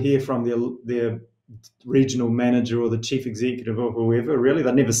ever would hear from their regional manager or the chief executive or whoever, really.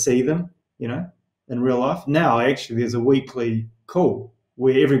 They never see them, in real life. Now, actually, there's a weekly call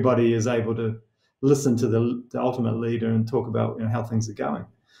where everybody is able to listen to the ultimate leader and talk about how things are going.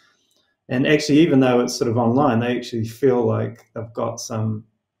 And actually, even though it's sort of online, they actually feel like they've got some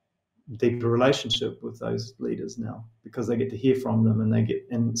deeper relationship with those leaders now, because they get to hear from them, and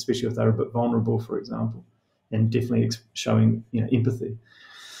and especially if they're a bit vulnerable, for example, and definitely showing empathy.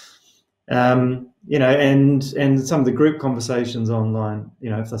 And some of the group conversations online,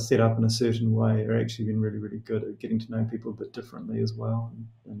 if they're set up in a certain way, are actually been really, really good at getting to know people a bit differently as well,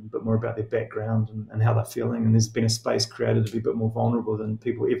 and a bit more about their background and how they're feeling. And there's been a space created to be a bit more vulnerable than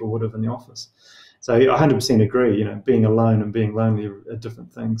people ever would have in the office. So I 100% agree, being alone and being lonely are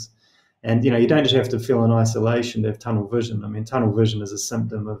different things. And, you don't just have to feel in isolation to have tunnel vision. I mean, tunnel vision is a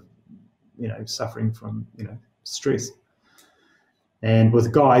symptom of, suffering from, stress. And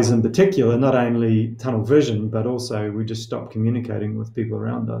with guys in particular, not only tunnel vision, but also we just stop communicating with people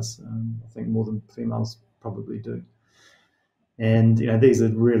around us. I think more than females probably do. And, these are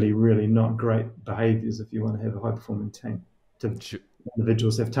really, really not great behaviors if you want to have a high-performing team.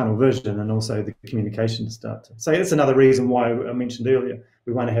 Individuals have tunnel vision, and also the communication to start to. So that's another reason why I mentioned earlier,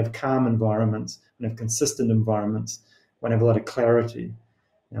 we want to have calm environments, we want to have consistent environments, we want to have a lot of clarity,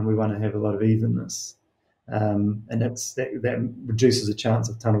 and we want to have a lot of evenness. And that reduces the chance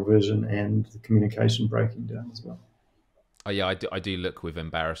of tunnel vision and the communication breaking down as well. Oh yeah, I do look with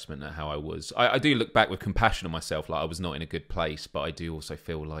embarrassment at how I was. I do look back with compassion on myself, like I was not in a good place, but I do also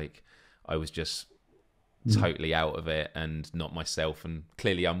feel like I was just totally out of it and not myself, and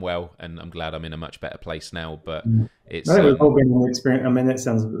clearly I'm well, and I'm glad I'm in a much better place now. But it's I think we've all been in an experience. I mean, that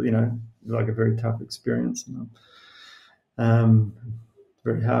sounds like a very tough experience,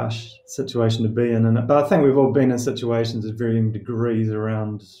 very harsh situation to be in. But I think we've all been in situations of varying degrees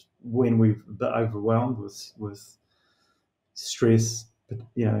around when we've been overwhelmed with stress,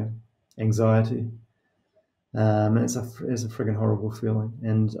 anxiety. It's a friggin' horrible feeling.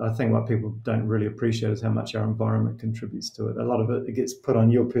 And I think what people don't really appreciate is how much our environment contributes to it. A lot of it gets put on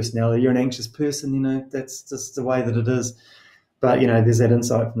your personality. You're an anxious person, that's just the way that it is. But, there's that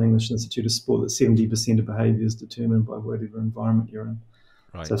insight from the English Institute of Sport that 70% of behaviour is determined by whatever environment you're in.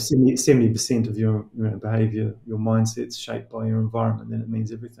 Right. So if 70% of your behaviour, your mindset's shaped by your environment, then it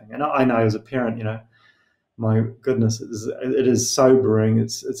means everything. And I know as a parent, my goodness, it is sobering.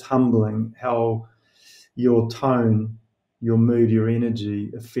 It's humbling how your tone, your mood, your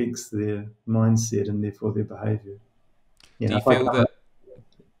energy affects their mindset and therefore their behaviour. Do you feel that?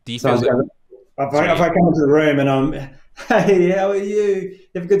 If I come into the room and I'm, hey, how are you? You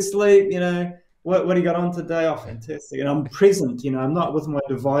have a good sleep? What do you got on today? Oh, fantastic. And I'm present, I'm not with my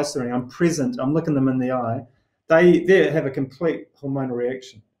device or anything. I'm present. I'm looking them in the eye. They have a complete hormonal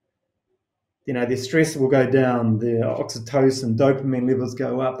reaction. Their stress will go down, their oxytocin, dopamine levels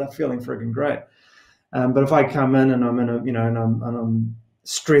go up. They're feeling friggin' great. But if I come in and I'm and I'm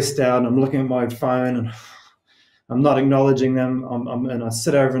stressed out and I'm looking at my phone and I'm not acknowledging them, and I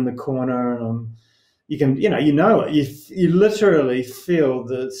sit over in the corner and you literally feel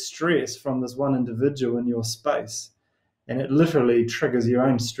the stress from this one individual in your space, and it literally triggers your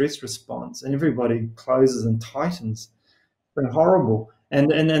own stress response, and everybody closes and tightens. It's been horrible.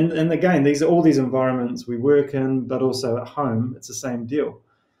 And again, these are all these environments we work in, but also at home, it's the same deal.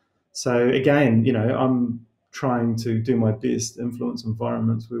 So again, I'm trying to do my best to influence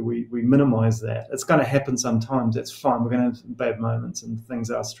environments where we minimize that. It's going to happen sometimes. That's fine. We're going to have bad moments and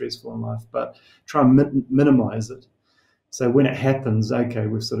things are stressful in life, but try and minimize it. So when it happens, okay,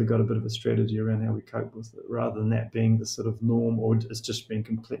 we've sort of got a bit of a strategy around how we cope with it, rather than that being the sort of norm, or it's just being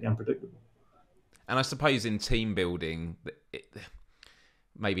completely unpredictable. And I suppose in team building,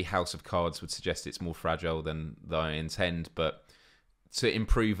 maybe House of Cards would suggest it's more fragile than I intend, but to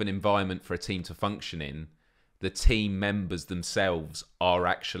improve an environment for a team to function in, the team members themselves are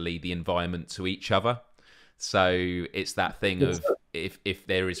actually the environment to each other. So it's that thing of if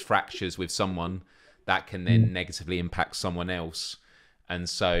there is fractures with someone, that can then negatively impact someone else. And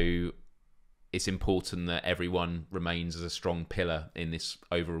so it's important that everyone remains as a strong pillar in this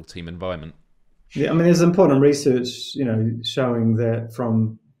overall team environment. Yeah, I mean, there's important research, showing that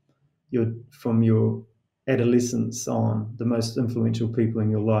from your adolescence on, the most influential people in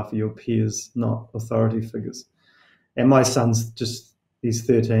your life are your peers, not authority figures. And my son's he's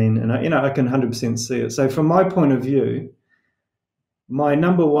 13, and I can 100% see it. So from my point of view, my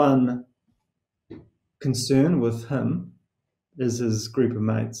number one concern with him is his group of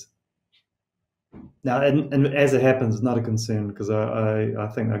mates. Now, and as it happens, it's not a concern, because I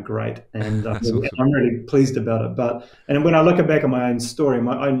think they're great, and awesome. I'm really pleased about it. And when I look back at my own story,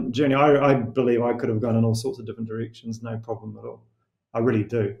 my own journey, I believe I could have gone in all sorts of different directions, no problem at all. I really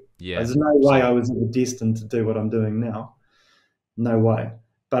do. Yeah. There's no way I was ever destined to do what I'm doing now. No way.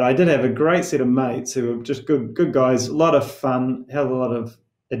 But I did have a great set of mates who were just good guys, a lot of fun, had a lot of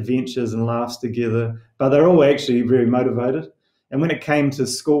adventures and laughs together, but they're all actually very motivated. And when it came to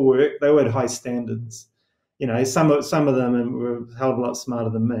schoolwork, they all had high standards. Some of them were a hell of a lot smarter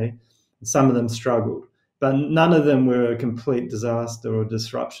than me. Some of them struggled, but none of them were a complete disaster or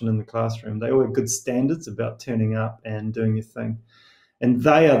disruption in the classroom. They all had good standards about turning up and doing your thing. And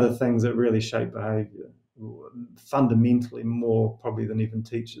they are the things that really shape behaviour, fundamentally more probably than even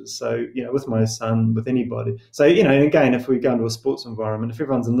teachers. So, with my son, with anybody. So, and again, if we go into a sports environment, if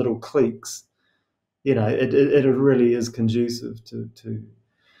everyone's in little cliques, it really is conducive to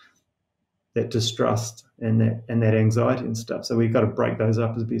that distrust and that anxiety and stuff. So we've got to break those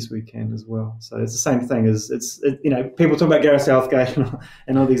up as best we can as well. So it's the same thing as people talk about Gareth, Southgate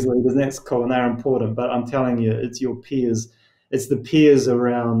and all these leaders, and that's cool and they're important. But I'm telling you, it's your peers. It's the peers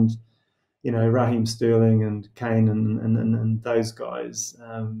around, Raheem Sterling and Kane and those guys,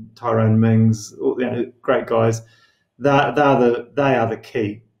 Tyrone Mings, great guys. They are the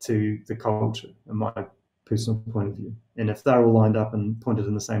key to the culture, in my personal point of view. And if they're all lined up and pointed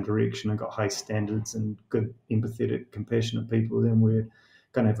in the same direction and got high standards and good, empathetic, compassionate people, then we're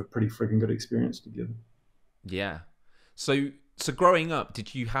going to have a pretty frigging good experience together. Yeah. So growing up,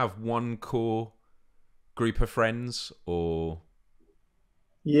 did you have one core group of friends, or?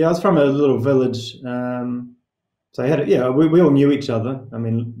 Yeah, I was from a little village. So I had, we all knew each other. I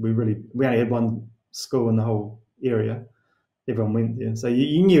mean, we only had one school in the whole area. Everyone went there. So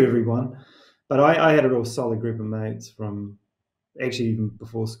you knew everyone. But I had a real solid group of mates from actually even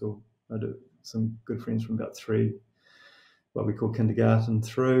before school. I had some good friends from about what we call kindergarten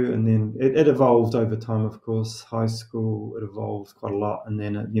through. And then it evolved over time, of course. High school, it evolved quite a lot. And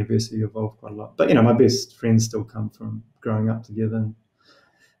then at university, it evolved quite a lot. But, my best friends still come from growing up together.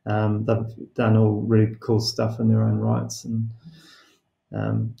 And they've done all really cool stuff in their own rights. And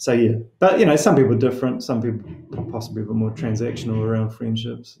but some people are different. Some people possibly a bit more transactional around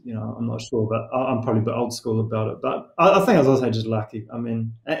friendships. I'm not sure, but I'm probably a bit old school about it. But I think I was also just lucky. I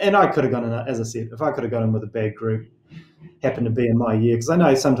mean, and I could have gone in, as I said, if I could have gone in with a bad group, happened to be in my year, because I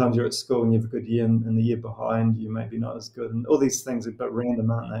know sometimes you're at school and you have a good year, and the year behind you maybe not as good, and all these things are a bit random,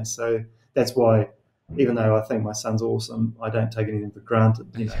 aren't they? So that's why, even though I think my son's awesome, I don't take anything for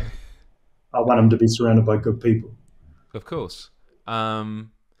granted. I want him to be surrounded by good people. Of course.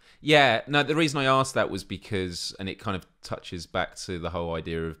 Yeah, no, the reason I asked that was because, and it kind of touches back to the whole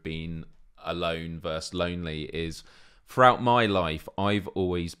idea of being alone versus lonely, is throughout my life, I've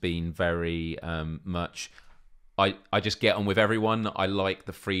always been very much, I just get on with everyone. I like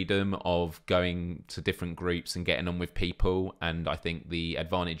the freedom of going to different groups and getting on with people. And I think the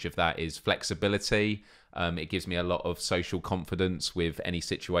advantage of that is flexibility. It gives me a lot of social confidence with any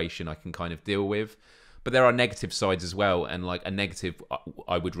situation I can kind of deal with. But there are negative sides as well. And like a negative,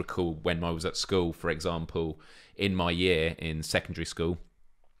 I would recall when I was at school, for example, in my year in secondary school,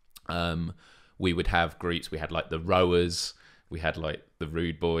 we would have groups. We had like the rowers, we had like the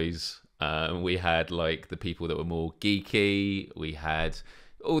rude boys, we had like the people that were more geeky, we had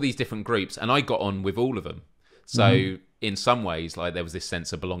all these different groups, and I got on with all of them. So in some ways, like there was this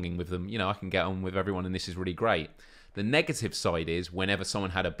sense of belonging with them. I can get on with everyone and this is really great. The negative side is whenever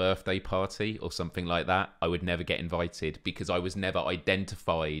someone had a birthday party or something like that, I would never get invited because I was never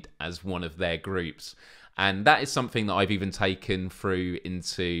identified as one of their groups. And that is something that I've even taken through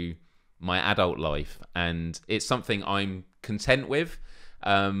into my adult life. And it's something I'm content with.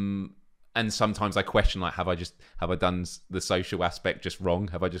 And sometimes I question, like, have I done the social aspect just wrong?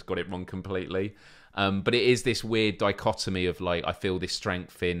 Have I just got it wrong completely? But it is this weird dichotomy of like, I feel this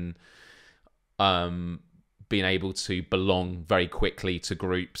strength in being able to belong very quickly to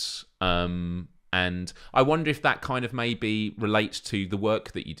groups. And I wonder if that kind of maybe relates to the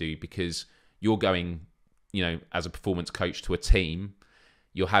work that you do, because you're going, as a performance coach to a team,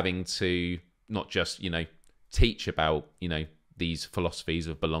 you're having to not just, teach about, these philosophies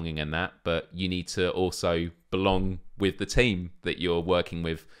of belonging and that, but you need to also belong with the team that you're working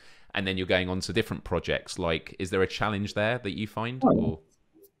with. And then you're going on to different projects. Like, is there a challenge there that you find? Or?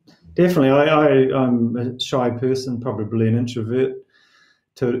 Definitely. I'm a shy person, probably an introvert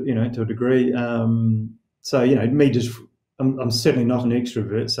to a degree. So, I'm certainly not an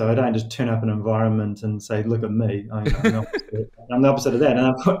extrovert, so I don't just turn up an environment and say, look at me. I'm the opposite of that.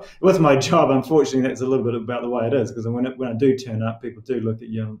 And with my job, unfortunately, that's a little bit about the way it is, because when I do turn up, people do look at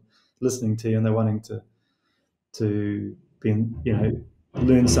you and listening to you, and they're wanting to be,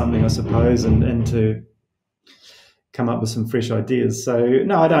 learn something, I suppose, and to come up with some fresh ideas. So,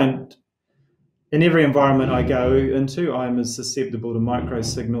 no, I don't. In every environment I go into, I'm as susceptible to micro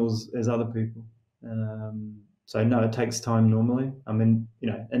signals as other people. So no, it takes time normally. I mean,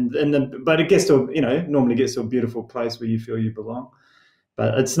 but it gets to, normally gets to a beautiful place where you feel you belong.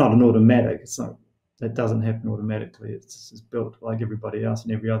 but it's not an automatic. It doesn't happen automatically. It's built like everybody else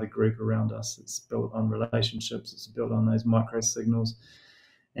and every other group around us. It's built on relationships. It's built on those micro signals,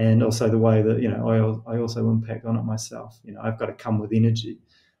 and also the way that I also impact on it myself. I've got to come with energy.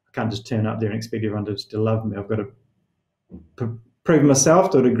 I can't just turn up there and expect everyone to love me. I've got to prove myself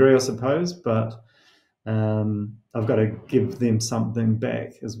to a degree, I suppose, but I've got to give them something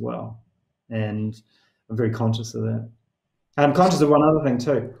back as well, and I'm very conscious of that. I'm conscious of one other thing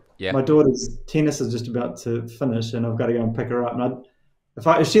too. Yeah. My daughter's tennis is just about to finish, and I've got to go and pick her up. And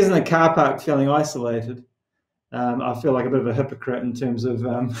if she's in the car park feeling isolated, I feel like a bit of a hypocrite in terms of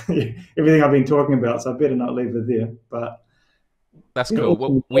everything I've been talking about. So I better not leave her there. But that's cool.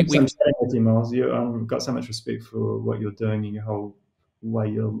 Well, I'm chatting with you, Miles. I've got so much respect for what you're doing and your whole way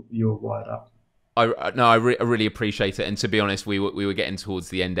you're wired up. I really appreciate it. And to be honest, we were getting towards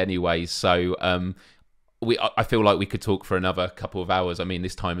the end anyway, so I feel like we could talk for another couple of hours. I mean,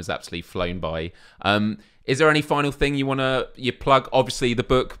 this time has absolutely flown by. Is there any final thing you plug? Obviously, the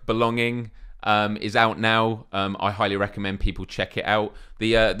book Belonging is out now. I highly recommend people check it out.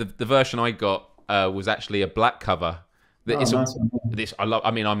 The version I got was actually a black cover. Nice one.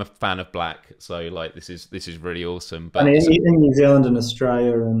 I'm a fan of black, so like this is really awesome. But in New Zealand and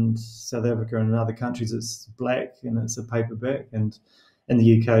Australia and South Africa and in other countries, it's black and it's a paperback, and in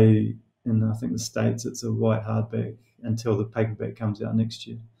the UK and I think the States, it's a white hardback until the paperback comes out next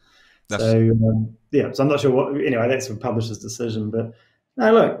year. So I'm not sure what. Anyway, that's a publisher's decision. But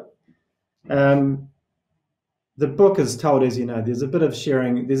no, look. The book is told, as you know, there's a bit of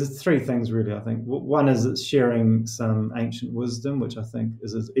sharing. There's three things really, I think. One is it's sharing some ancient wisdom, which I think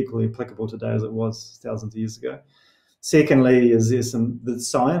is as equally applicable today as it was thousands of years ago. Secondly, is there's the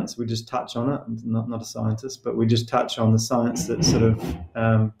science. We just touch on it. I'm not a scientist, but we just touch on the science that sort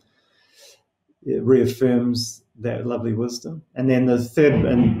of it reaffirms that lovely wisdom. And then the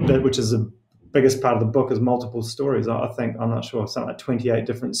third, which is the biggest part of the book, is multiple stories. I think, I'm not sure, something like 28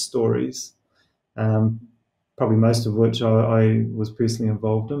 different stories. Probably most of which I was personally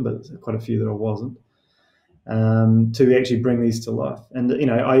involved in, but quite a few that I wasn't, to actually bring these to life. And,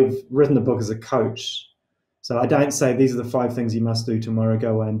 I've written the book as a coach. So I don't say these are the 5 things you must do tomorrow,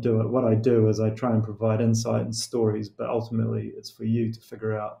 go away and do it. What I do is I try and provide insight and stories, but ultimately it's for you to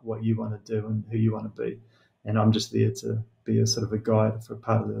figure out what you want to do and who you want to be. And I'm just there to be a sort of a guide for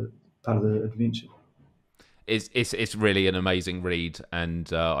part of the adventure. It's really an amazing read,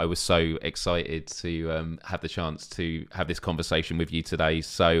 and I was so excited to have the chance to have this conversation with you today.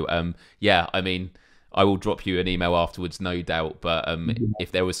 So I mean, I will drop you an email afterwards, no doubt. But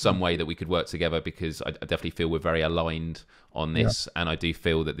if there was some way that we could work together, because I definitely feel we're very aligned on this, and I do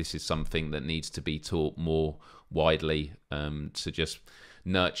feel that this is something that needs to be taught more widely to just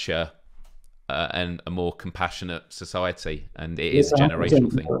nurture and a more compassionate society, and it is a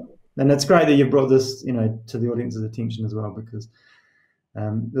generational thing. And it's great that you brought this, to the audience's attention as well, because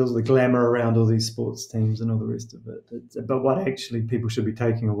there's the glamour around all these sports teams and all the rest of it. But what actually people should be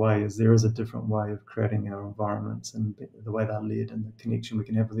taking away is there is a different way of creating our environments and the way they're led and the connection we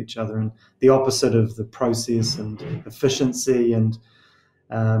can have with each other, and the opposite of the process and efficiency and,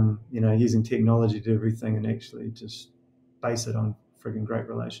 using technology to do everything, and actually just base it on frigging great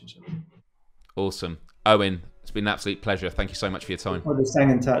relationships. Awesome. Owen, it's been an absolute pleasure. Thank you so much for your time. I'll just stay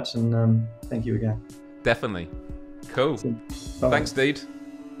in touch, and thank you again. Definitely. Cool. Thanks, dude.